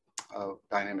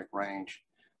dynamic range,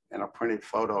 and a printed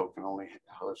photo can only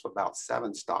host about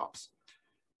 7 stops.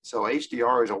 So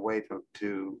HDR is a way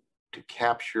to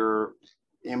capture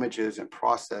images and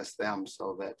process them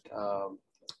so that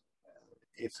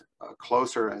it's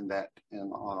closer on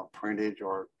a printed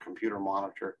or computer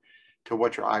monitor to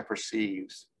what your eye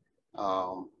perceives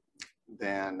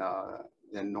than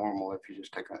normal if you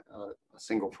just take a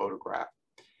single photograph.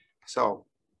 So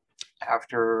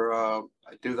after I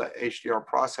do the HDR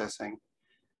processing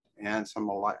and some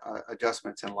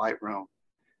adjustments in Lightroom,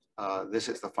 this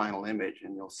is the final image,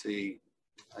 and you'll see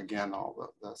again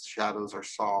all the shadows are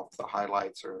soft, the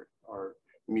highlights are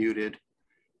muted,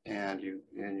 and you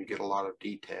get a lot of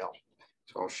detail.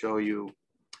 So I'll show you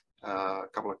a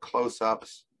couple of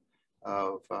close-ups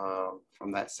of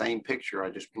from that same picture.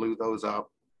 I just blew those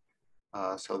up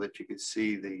so that you could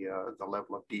see the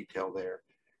level of detail there.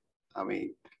 I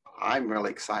mean, I'm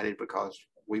really excited because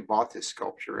we bought this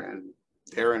sculpture and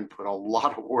Darren put a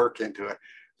lot of work into it.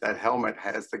 That helmet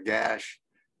has the gash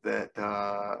that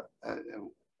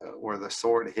where the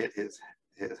sword hit his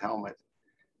helmet,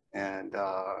 and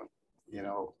you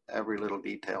know, every little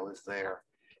detail is there.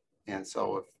 And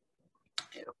so if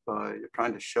you're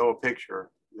trying to show a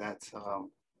picture, that's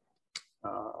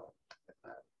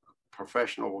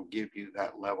professional will give you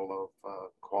that level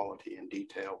of quality and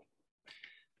detail.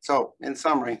 So in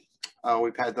summary,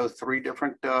 we've had those 3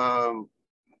 different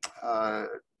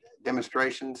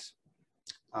demonstrations.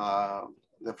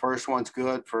 The first one's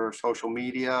good for social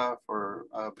media, for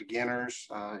beginners.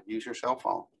 Use your cell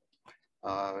phone.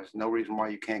 There's no reason why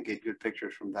you can't get good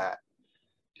pictures from that.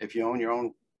 If you own your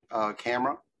own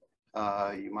camera,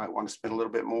 you might want to spend a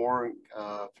little bit more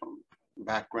from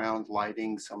background,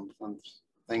 lighting, some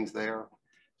things there,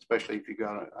 especially if you've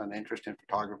got an interest in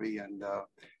photography, and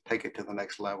take it to the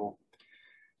next level.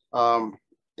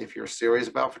 If you're serious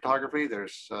about photography,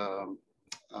 there's, you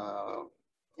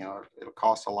know, it'll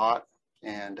cost a lot,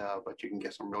 but you can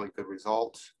get some really good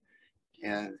results.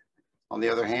 And on the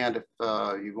other hand, if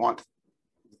you want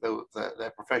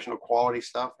that professional quality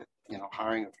stuff, you know,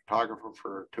 hiring a photographer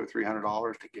for $200 or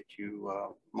 $300 to get you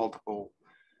multiple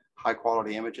high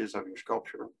quality images of your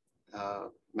sculpture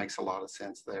makes a lot of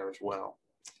sense there as well.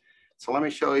 So let me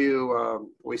show you,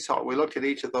 we looked at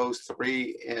each of those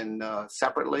 3 in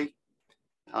separately.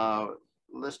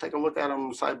 Let's take a look at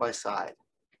them side by side.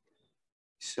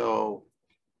 So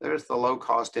there's the low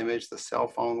cost image, the cell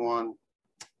phone one,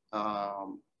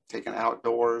 taken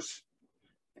outdoors,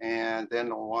 and then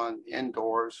the one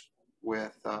indoors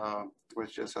with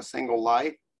just a single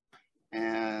light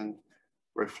and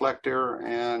reflector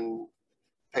and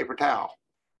paper towel.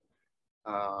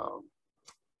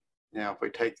 Now, if we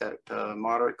take that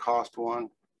moderate cost one,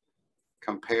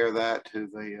 compare that to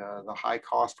the high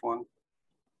cost one,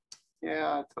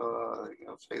 yeah,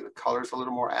 I'll say the color's a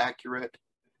little more accurate.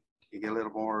 You get a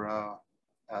little more.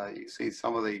 You see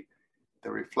some of the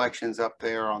reflections up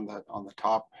there on the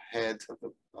top heads of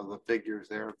the figures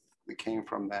there that came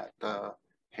from that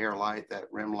hair light, that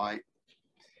rim light.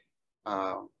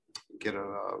 Get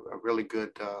a really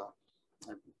good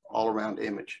all-around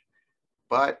image.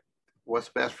 But what's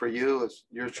best for you is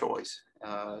your choice,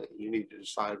 you need to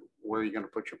decide where you're going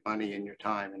to put your money and your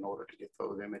time in order to get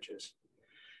those images.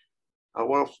 I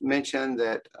will mention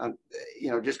that,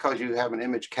 just because you have an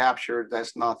image captured,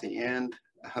 that's not the end.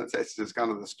 That's just kind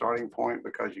of the starting point,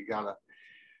 because you gotta,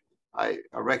 I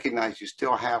recognize you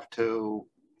still have to,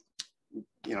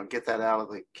 get that out of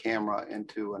the camera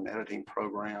into an editing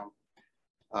program.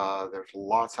 There's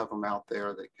lots of them out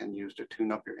there that can use to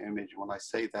tune up your image. When I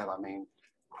say that, I mean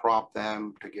crop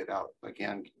them to get out,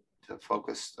 again, to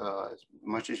focus as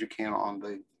much as you can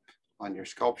on your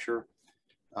sculpture,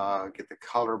 get the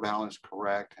color balance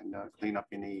correct, and clean up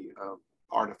any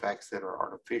artifacts that are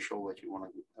artificial that you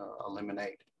want to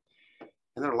eliminate.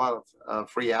 And there are a lot of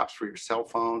free apps for your cell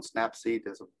phone. Snapseed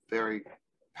is a very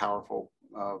powerful,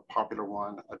 popular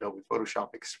one. Adobe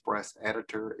Photoshop Express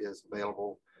Editor is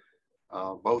available.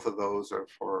 Both of those are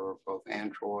for both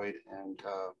Android and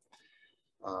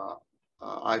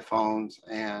iPhones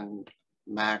and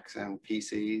Macs and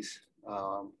PCs.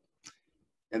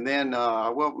 And then I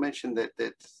will mention that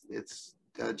it's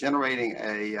generating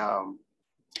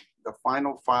the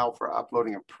final file for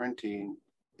uploading and printing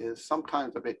is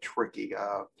sometimes a bit tricky.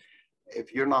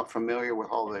 If you're not familiar with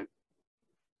all the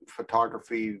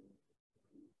photography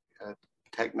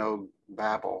techno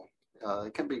babble,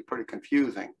 it can be pretty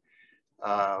confusing.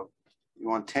 You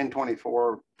want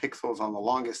 1024 pixels on the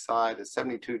longest side at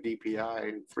 72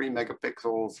 DPI, 3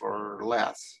 megapixels or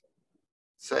less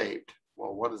saved.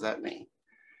 Well, what does that mean?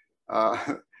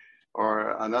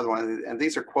 Or another one, and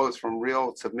these are quotes from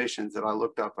real submissions that I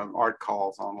looked up on art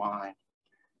calls online,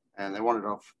 and they wanted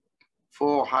a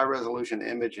full high resolution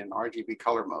image in RGB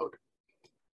color mode.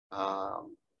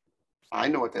 I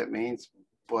know what that means,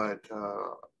 but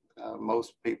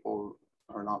most people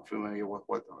are not familiar with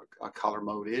what a color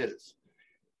mode is.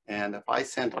 And if I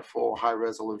sent a full high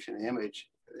resolution image,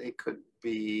 it could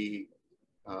be,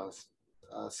 a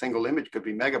single image could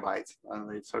be megabytes.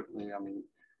 They certainly,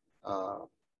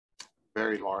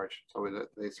 very large, so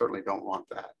they certainly don't want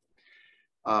that.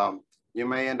 You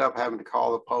may end up having to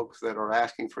call the folks that are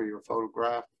asking for your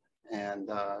photograph and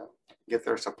get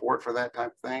their support for that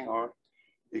type of thing, or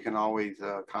you can always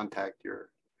contact your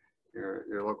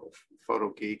local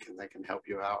photo geek and they can help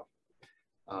you out,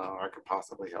 or I could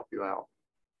possibly help you out.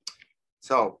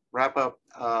 So wrap up,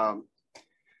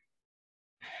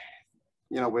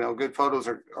 we know good photos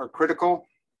are critical.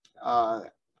 I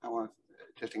want to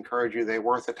just encourage you, they're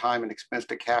worth the time and expense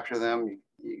to capture them.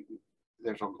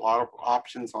 There's a lot of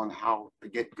options on how to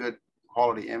get good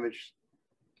quality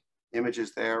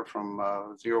images there, from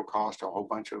zero cost to a whole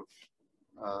bunch of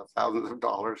thousands of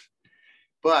dollars.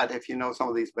 But if you know some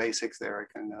of these basics there,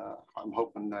 I'm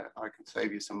hoping that I can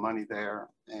save you some money there,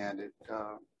 and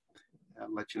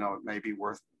let you know it may be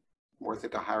worth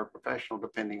it to hire a professional,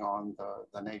 depending on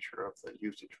the nature of the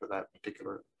usage for that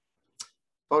particular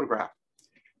photograph.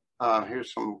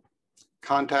 Here's some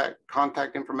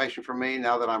contact information for me.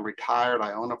 Now that I'm retired,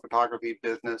 I own a photography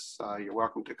business. You're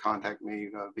welcome to contact me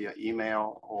via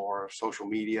email or social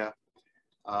media.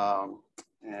 So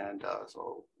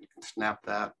you can snap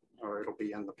that, or it'll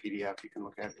be in the PDF. You can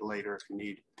look at it later if you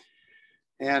need.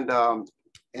 And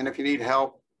if you need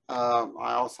help, I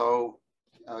also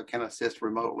can assist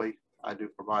remotely. I do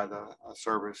provide a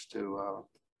service to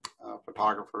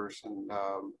photographers and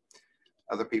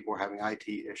other people having IT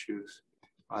issues.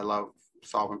 I love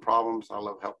solving problems. I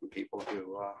love helping people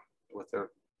with their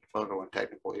photo and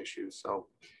technical issues. So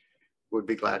would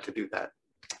be glad to do that.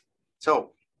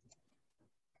 So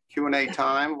Q&A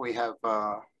time. We have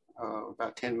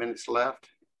about 10 minutes left.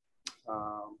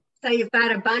 So you've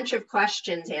got a bunch of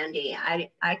questions, Andy.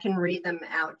 I can read them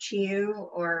out to you,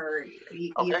 or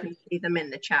you can see them in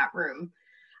the chat room.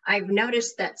 I've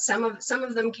noticed that some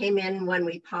of them came in when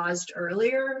we paused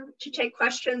earlier to take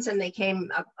questions, and they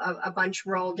came a bunch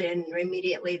rolled in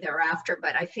immediately thereafter,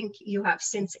 but I think you have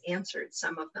since answered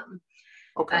some of them.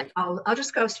 Okay. But I'll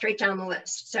just go straight down the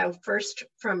list. So first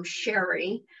from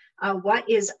Sherry, what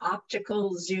is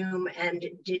optical zoom and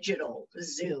digital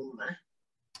zoom?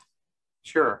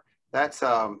 Sure, that's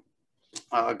a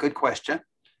good question.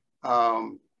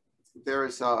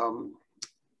 There's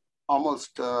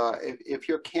almost, if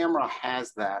your camera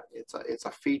has that, it's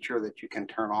a feature that you can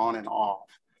turn on and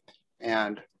off.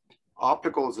 And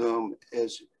optical zoom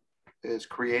is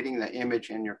creating the image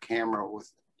in your camera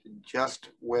with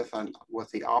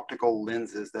the optical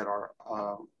lenses that are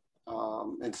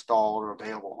installed or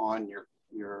available on your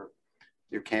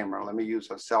camera. Let me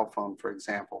use a cell phone, for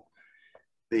example.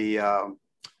 If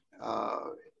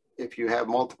you have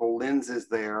multiple lenses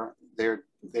there, they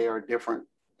are different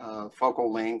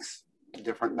focal lengths,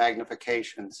 different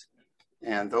magnifications,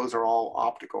 and those are all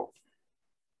optical.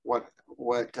 What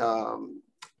what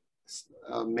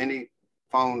many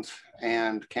phones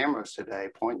and cameras today,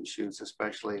 point and shoots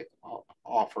especially,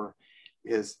 offer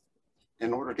is,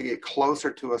 in order to get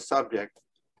closer to a subject,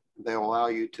 they'll allow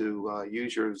you to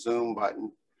use your zoom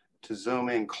button to zoom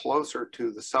in closer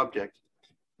to the subject,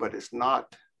 but it's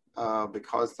not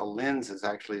because the lens is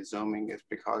actually zooming, it's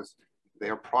because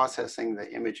they're processing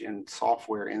the image in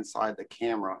software inside the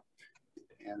camera.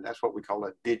 And that's what we call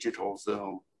a digital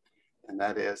zoom. And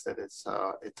that is that it's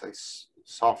a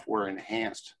software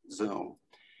enhanced zoom.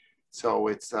 So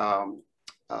it's,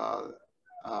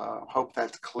 hope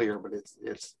that's clear, but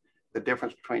it's the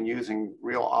difference between using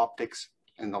real optics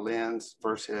in the lens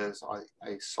versus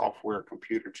a software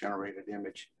computer generated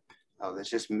image that's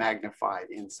just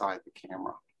magnified inside the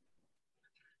camera.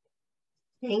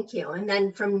 Thank you. And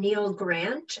then from Neil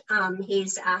Grant,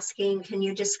 he's asking, can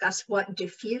you discuss what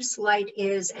diffuse light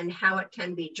is and how it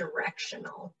can be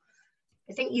directional?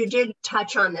 I think you did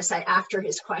touch on this after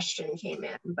his question came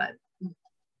in, but.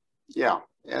 Yeah,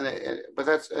 but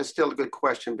that's still a good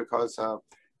question, because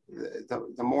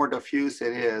the more diffuse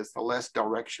it is, the less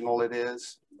directional it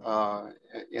is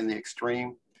in the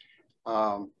extreme.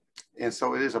 And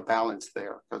so it is a balance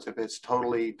there, because if it's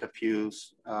totally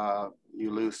diffuse, you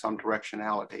lose some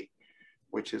directionality,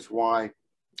 which is why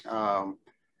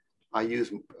I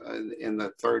use in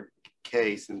the third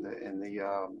case, in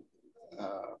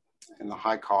the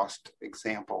high cost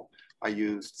example, I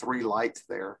use 3 lights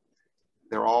there.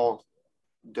 They're all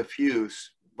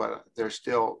diffuse, but there's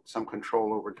still some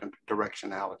control over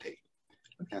directionality.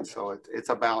 And so it's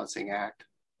a balancing act.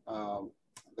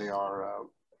 They are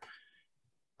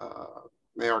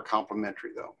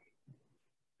complementary though.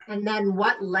 And then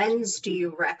what lens do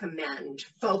you recommend,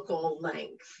 focal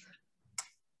length?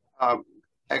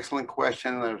 Excellent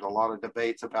question. There's a lot of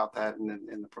debates about that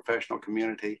in the professional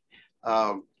community.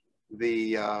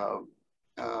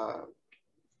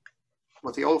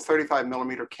 With the old 35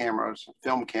 millimeter cameras,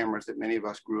 film cameras that many of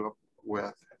us grew up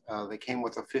with, they came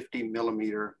with a 50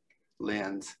 millimeter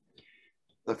lens.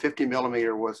 The 50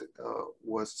 millimeter was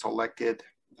selected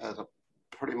as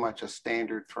pretty much a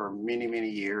standard for many, many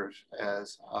years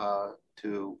as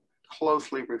to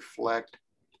closely reflect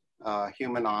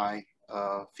human eye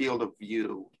field of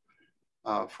view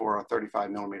for a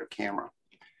 35 millimeter camera.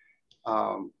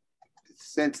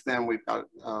 Since then, we've got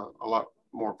a lot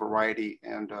more variety,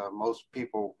 and most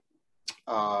people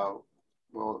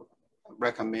will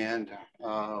recommend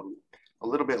a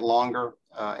little bit longer,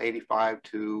 85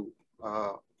 to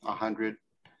 100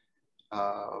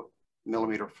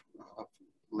 millimeter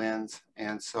lens.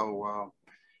 And so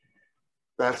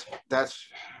that's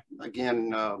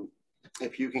again,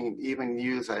 if you can even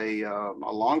use a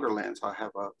longer lens, I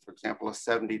have for example, a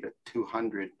 70 to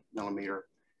 200 millimeter.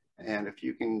 And if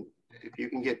you can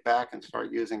get back and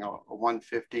start using a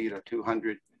 150 to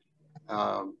 200,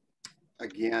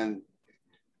 again,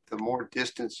 the more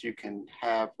distance you can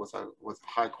have with a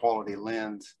high quality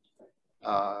lens,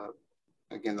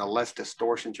 again, the less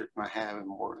distortions you're going to have, and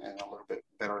a little bit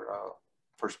better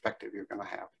perspective you're going to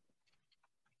have.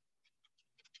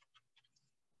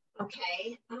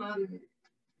 Okay.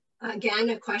 Again,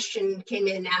 a question came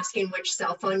in asking which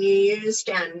cell phone you used,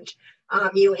 and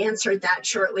you answered that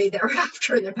shortly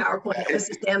thereafter in the PowerPoint. It was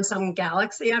the Samsung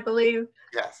Galaxy, I believe.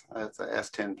 Yes, it's a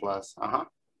S10 Plus.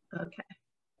 Okay,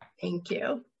 thank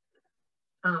you.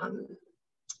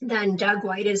 Then Doug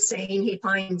White is saying he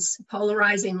finds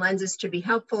polarizing lenses to be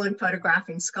helpful in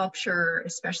photographing sculpture,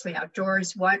 especially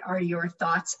outdoors. What are your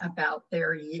thoughts about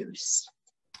their use?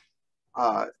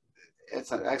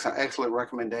 It's an excellent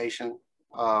recommendation.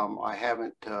 I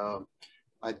haven't,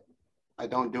 I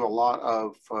don't do a lot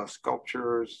of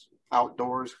sculptures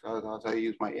outdoors. I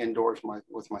use my indoors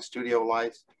with my studio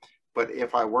lights. But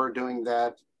if I were doing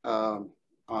that on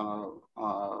a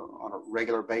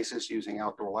regular basis using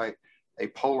outdoor light, a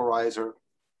polarizer,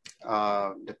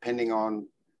 depending on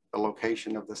the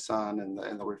location of the sun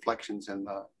and the reflections in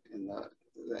the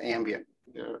ambient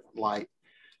light,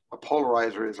 a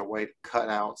polarizer is a way to cut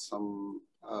out some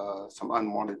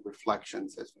unwanted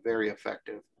reflections. That's very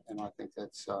effective, and I think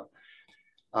that's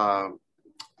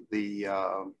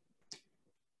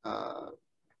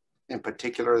in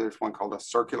particular, there's one called a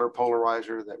circular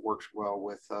polarizer that works well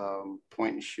with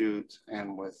point and shoots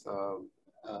and with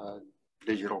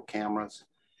digital cameras.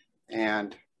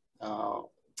 And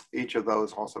each of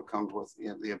those also comes with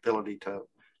the ability to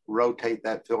rotate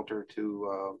that filter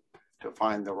to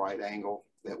find the right angle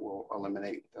that will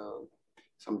eliminate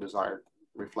some desired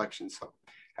reflections. So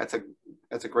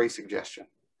that's a great suggestion.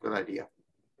 Good idea.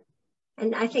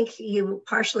 And I think you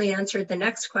partially answered the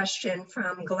next question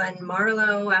from Glenn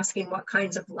Marlowe asking what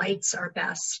kinds of lights are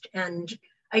best. And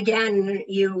again,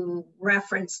 you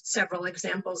referenced several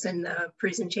examples in the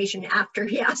presentation after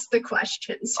he asked the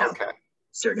question. So okay.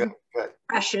 sort of good.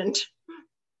 prescient.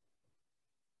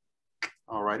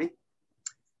 All righty.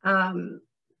 Then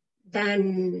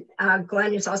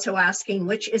Glenn is also asking,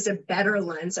 which is a better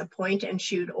lens, a point and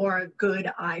shoot or a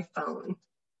good iPhone?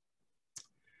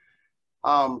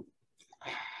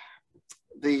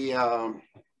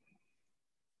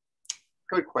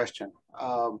 Good question.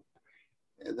 The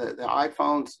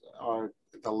iPhones are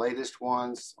the latest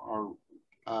ones.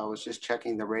 I was just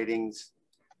checking the ratings.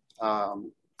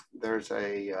 There's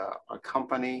a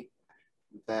company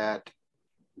that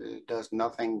does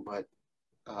nothing but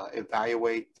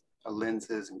evaluate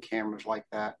lenses and cameras like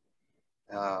that.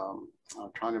 I'm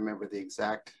trying to remember the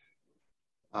exact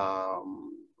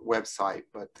website,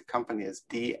 but the company is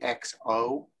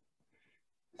DxO.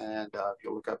 And if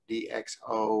you look up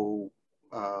DxO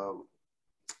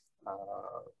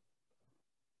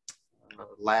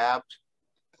labs,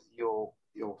 you'll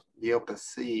be able to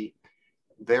see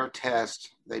their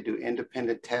test. They do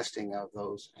independent testing of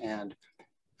those, and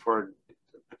for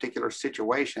particular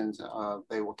situations,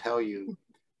 they will tell you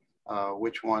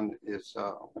which one is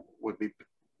would be,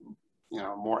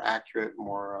 more accurate,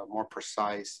 more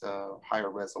precise, higher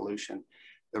resolution.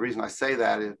 The reason I say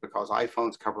that is because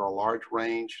iPhones cover a large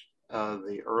range.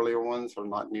 The earlier ones are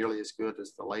not nearly as good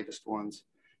as the latest ones.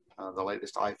 The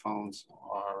latest iPhones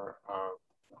are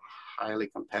highly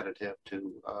competitive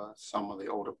to some of the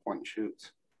older point and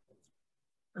shoots.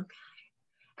 Okay.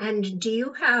 And do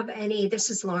you have any, this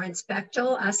is Lawrence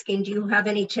Bechtel asking, do you have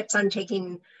any tips on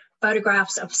taking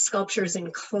photographs of sculptures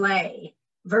in clay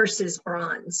versus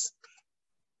bronze?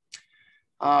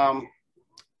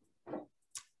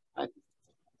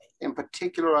 In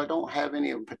particular, I don't have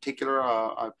any in particular.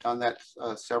 I've done that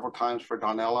several times for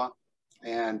Donella,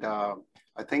 and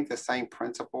I think the same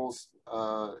principles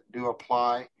do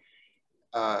apply.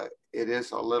 It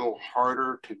is a little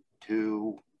harder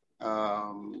to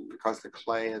because the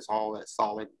clay is all that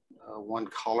solid one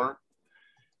color,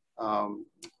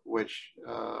 which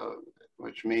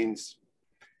means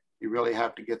you really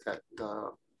have to get that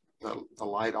the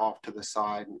light off to the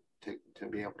side to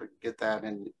be able to get that.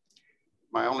 And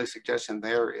my only suggestion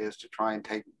there is to try and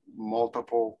take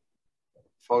multiple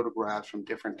photographs from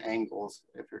different angles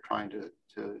if you're trying to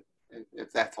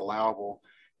if that's allowable,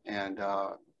 and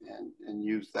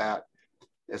use that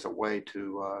as a way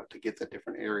to get the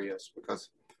different areas,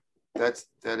 because that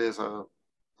is a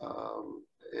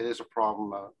it is a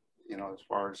problem, as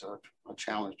far as a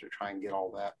challenge to try and get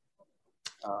all that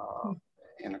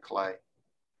in a clay.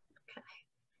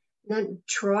 Then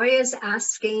Troy is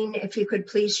asking if you could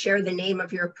please share the name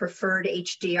of your preferred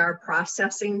HDR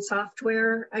processing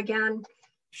software again.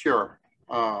 Sure.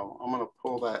 I'm going to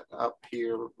pull that up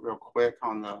here real quick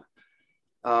on the,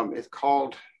 it's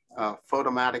called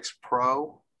Photomatix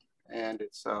Pro, and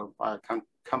it's by a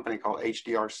company called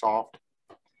HDR Soft,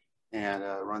 and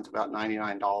runs about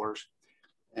 $99.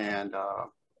 And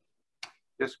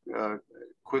just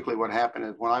quickly, what happened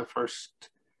is when I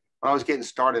was getting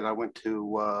started, I went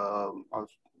on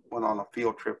a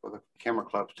field trip with the camera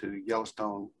clubs to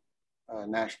Yellowstone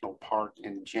National Park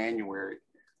in January,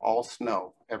 all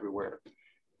snow everywhere.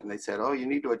 And they said, "Oh, you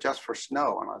need to adjust for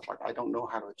snow." And I was like, "I don't know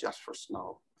how to adjust for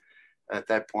snow." At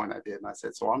that point I did. And I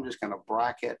said, "So I'm just going to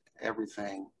bracket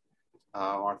everything."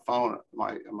 Our phone,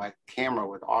 my camera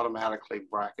would automatically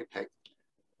bracket, take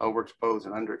overexposed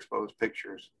and underexposed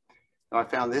pictures. And I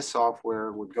found this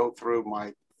software would go through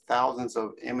my thousands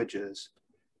of images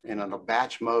and in a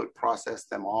batch mode process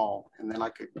them all, and then I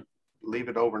could leave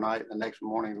it overnight, the next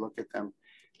morning look at them.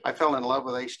 I fell in love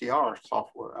with HDR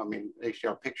software,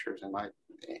 HDR pictures, and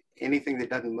anything that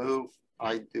doesn't move,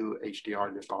 I do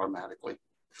HDR just automatically.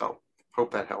 So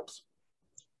hope that helps.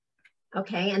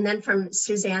 Okay, and then from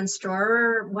Suzanne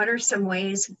Storer, what are some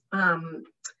ways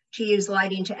to use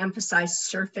lighting to emphasize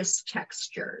surface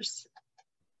textures?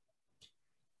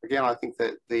 Again, I think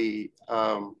that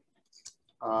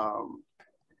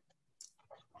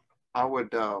I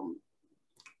would,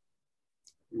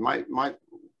 might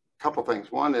couple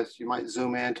things. One is you might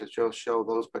zoom in to just show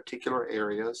those particular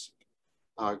areas,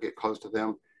 get close to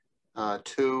them.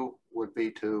 Two would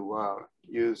be to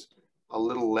use a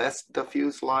little less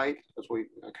diffuse light, as we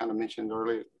kind of mentioned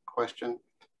earlier question,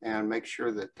 and make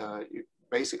sure that you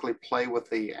basically play with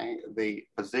the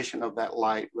position of that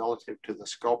light relative to the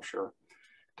sculpture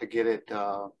to get it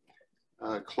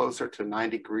closer to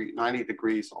 90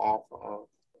 degrees off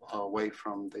away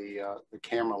from the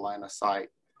camera line of sight.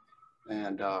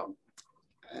 And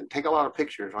take a lot of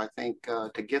pictures. I think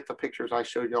to get the pictures I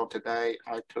showed y'all today,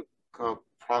 I took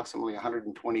approximately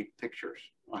 120 pictures,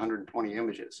 120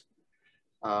 images.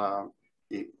 So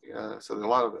there's a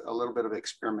little bit of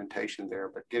experimentation there,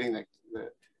 but getting a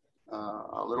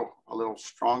little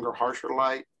stronger, harsher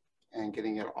light, and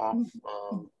getting it off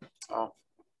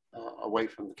away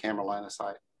from the camera line of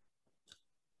sight.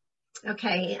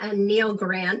 Okay, and Neil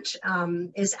Grant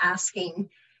is asking,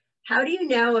 how do you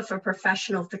know if a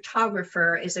professional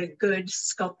photographer is a good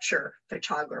sculpture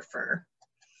photographer?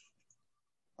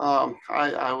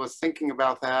 I was thinking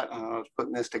about that. I was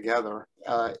putting this together.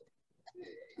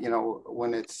 You know,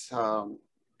 when it's I'm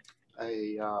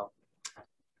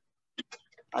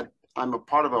a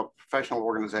part of a professional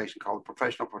organization called the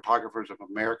Professional Photographers of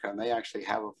America, and they actually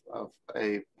have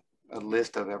a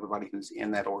list of everybody who's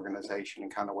in that organization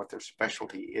and kind of what their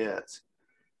specialty is.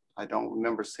 I don't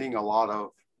remember seeing a lot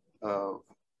of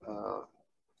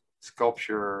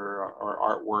sculpture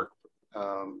or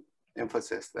artwork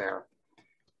emphasis there.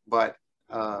 But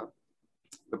the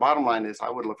bottom line is I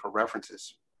would look for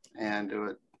references and do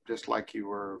it just like you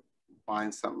were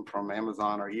buying something from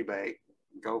Amazon or eBay.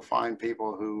 Go find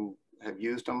people who have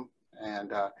used them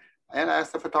and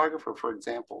ask the photographer for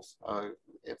examples.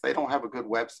 If they don't have a good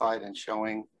website and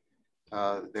showing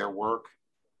their work,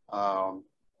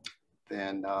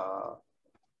 then you know,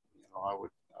 I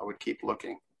would keep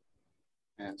looking,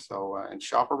 and so and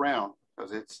shop around,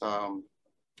 because it's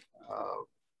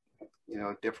you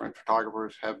know, different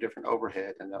photographers have different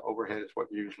overhead, and the overhead is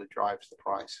what usually drives the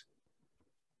price.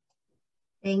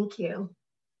 Thank you.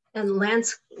 And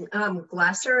Lance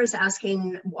Glasser is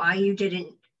asking why you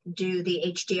didn't do the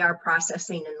HDR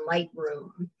processing in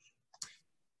Lightroom.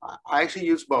 I actually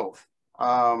use both,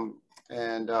 and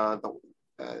the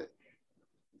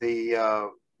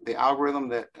algorithm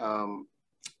that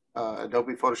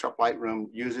Adobe Photoshop Lightroom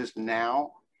uses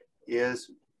now is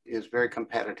very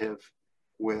competitive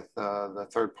with the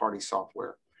third-party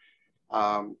software.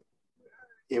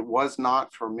 It was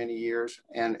not for many years,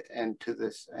 and to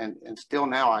this, and still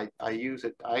now I use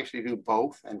it. I actually do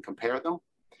both and compare them.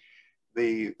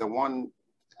 The one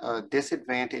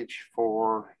disadvantage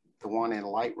for the one in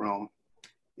Lightroom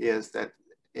is that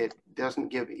it doesn't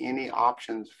give any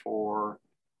options for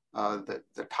the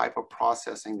type of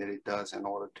processing that it does in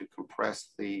order to compress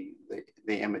the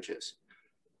images.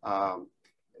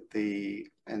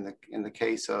 In the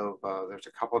case of there's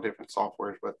a couple of different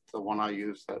softwares, but the one I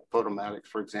use, Photomatix,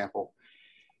 for example,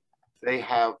 they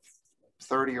have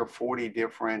 30 or 40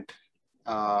 different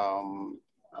templates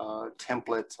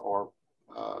or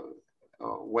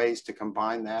ways to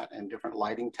combine that, and different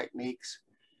lighting techniques.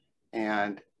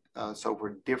 And so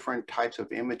for different types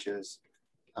of images,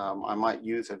 I might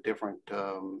use a different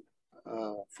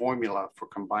formula for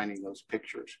combining those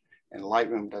pictures. And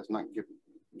Lightroom does not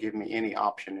give me any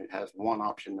option. It has one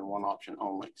option and one option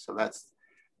only. So that's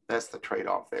the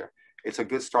trade-off there. It's a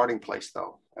good starting place,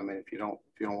 though. I mean, if you don't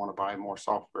want to buy more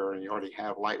software and you already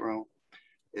have Lightroom,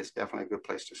 it's definitely a good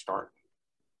place to start.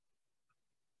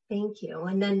 Thank you.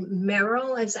 And then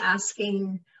Merrill is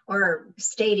asking or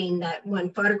stating that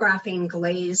when photographing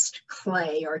glazed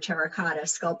clay or terracotta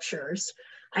sculptures,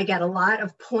 I get a lot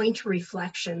of point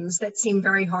reflections that seem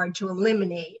very hard to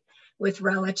eliminate with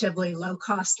relatively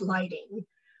low-cost lighting.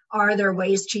 Are there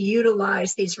ways to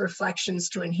utilize these reflections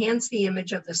to enhance the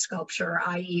image of the sculpture,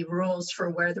 i.e. rules for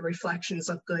where the reflections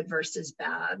look good versus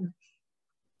bad?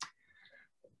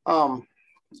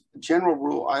 General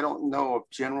rule, I don't know of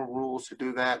general rules to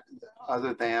do that,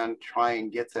 other than try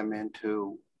and get them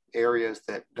into areas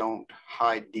that don't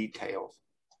hide details.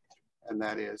 And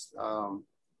that is,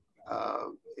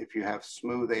 if you have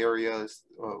smooth areas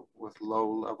with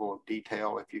low level of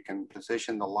detail, if you can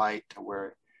position the light to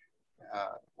where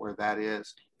that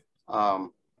is.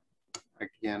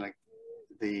 Again,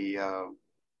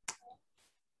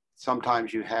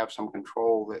 sometimes you have some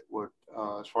control that would,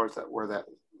 as far as where that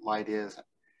light is.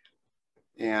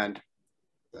 And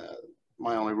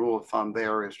my only rule of thumb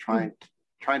there is trying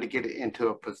to get it into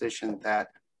a position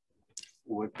that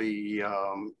would be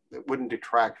that wouldn't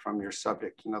detract from your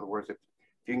subject. In other words, if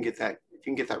you can get that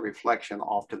reflection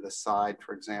off to the side,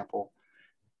 for example,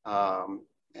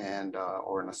 and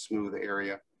or in a smooth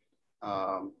area.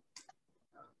 But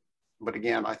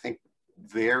again, I think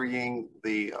varying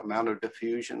the amount of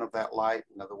diffusion of that light,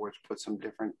 in other words, put some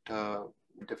different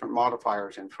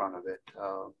modifiers in front of it,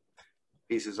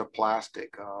 pieces of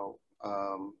plastic,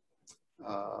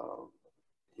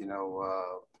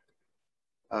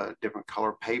 different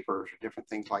color papers, or different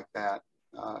things like that.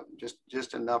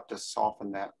 Just enough to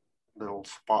soften that little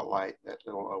spotlight, that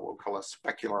little what we'll call a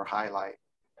specular highlight,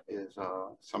 is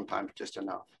sometimes just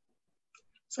enough.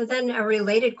 So then a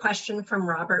related question from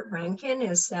Robert Rankin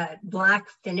is that black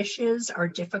finishes are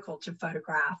difficult to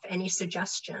photograph. Any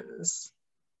suggestions?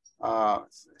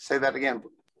 Say that again.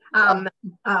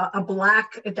 A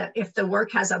black, if the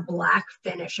work has a black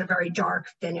finish, a very dark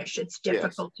finish, it's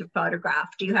difficult to photograph.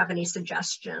 Do you have any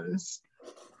suggestions?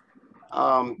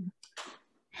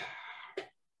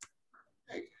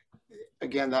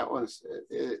 Again,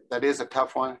 that is a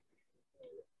tough one.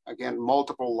 Again,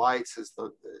 multiple lights is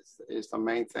the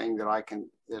main thing that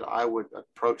I would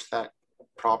approach that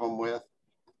problem with.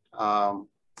 A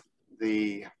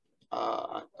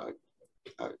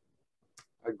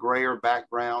grayer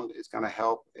background is going to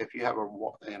help. If you have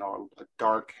a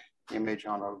dark image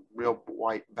on a real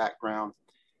white background,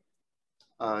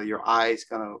 your eye is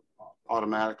going to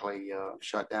automatically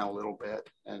shut down a little bit,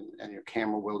 and your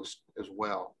camera will as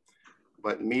well.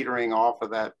 But metering off of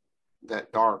that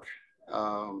dark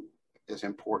is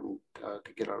important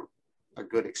to get a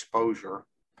good exposure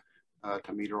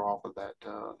to meter off of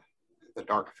the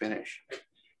dark finish.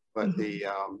 But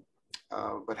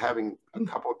but having a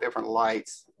couple of different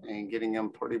lights and getting them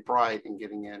pretty bright and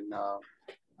getting in,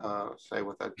 say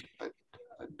with a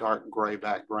dark gray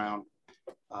background,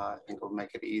 I think will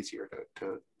make it easier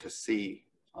to see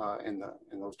in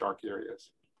those dark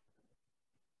areas.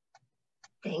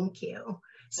 Thank you.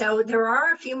 So there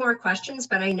are a few more questions,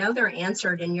 but I know they're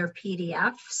answered in your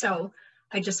PDF. So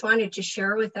I just wanted to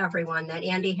share with everyone that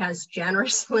Andy has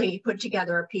generously put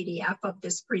together a PDF of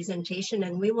this presentation,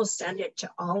 and we will send it to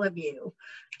all of you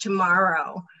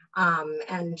tomorrow.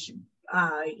 And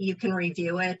you can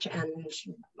review it, and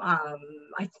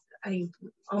I'm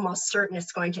almost certain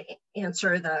it's going to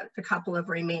answer the couple of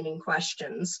remaining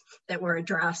questions that were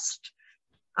addressed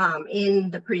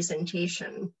in the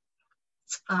presentation.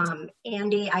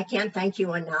 Andy, I can't thank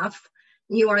you enough.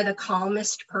 You are the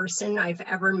calmest person I've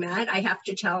ever met. I have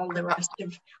to tell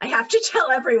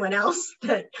everyone else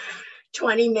that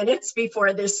 20 minutes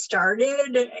before this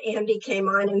started, Andy came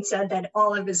on and said that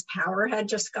all of his power had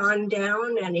just gone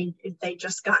down and they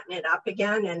just gotten it up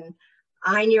again. And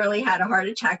I nearly had a heart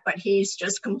attack, but he's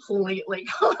just completely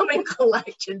calm and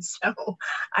collected. So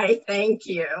I thank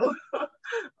you.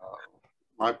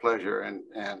 My pleasure. And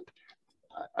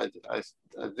I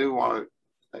do want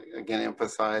to again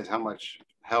emphasize how much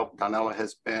help Donella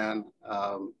has been.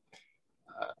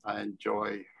 I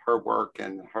enjoy her work,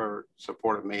 and her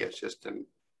support of me is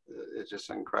just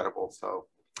incredible. So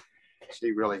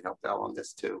she really helped out on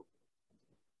this too.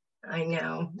 I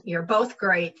know. You're both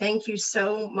great. Thank you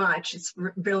so much. It's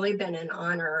really been an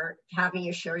honor having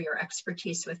you share your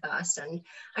expertise with us. And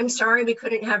I'm sorry we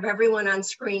couldn't have everyone on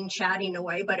screen chatting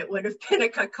away, but it would have been a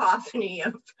cacophony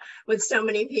with so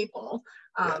many people.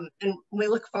 And we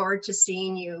look forward to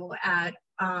seeing you at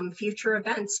future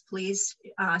events. Please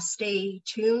stay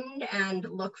tuned and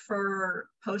look for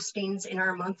postings in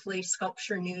our monthly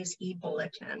Sculpture News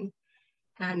e-bulletin.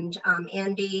 And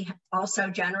Andy also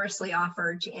generously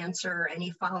offered to answer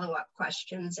any follow-up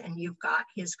questions, and you've got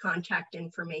his contact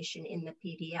information in the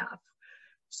PDF.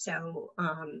 So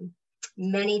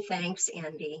many thanks,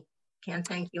 Andy. Can't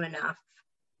thank you enough.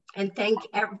 And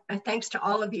thanks to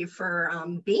all of you for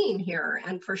being here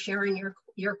and for sharing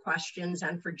your questions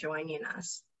and for joining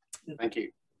us. Thank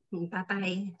you.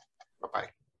 Bye-bye. Bye-bye.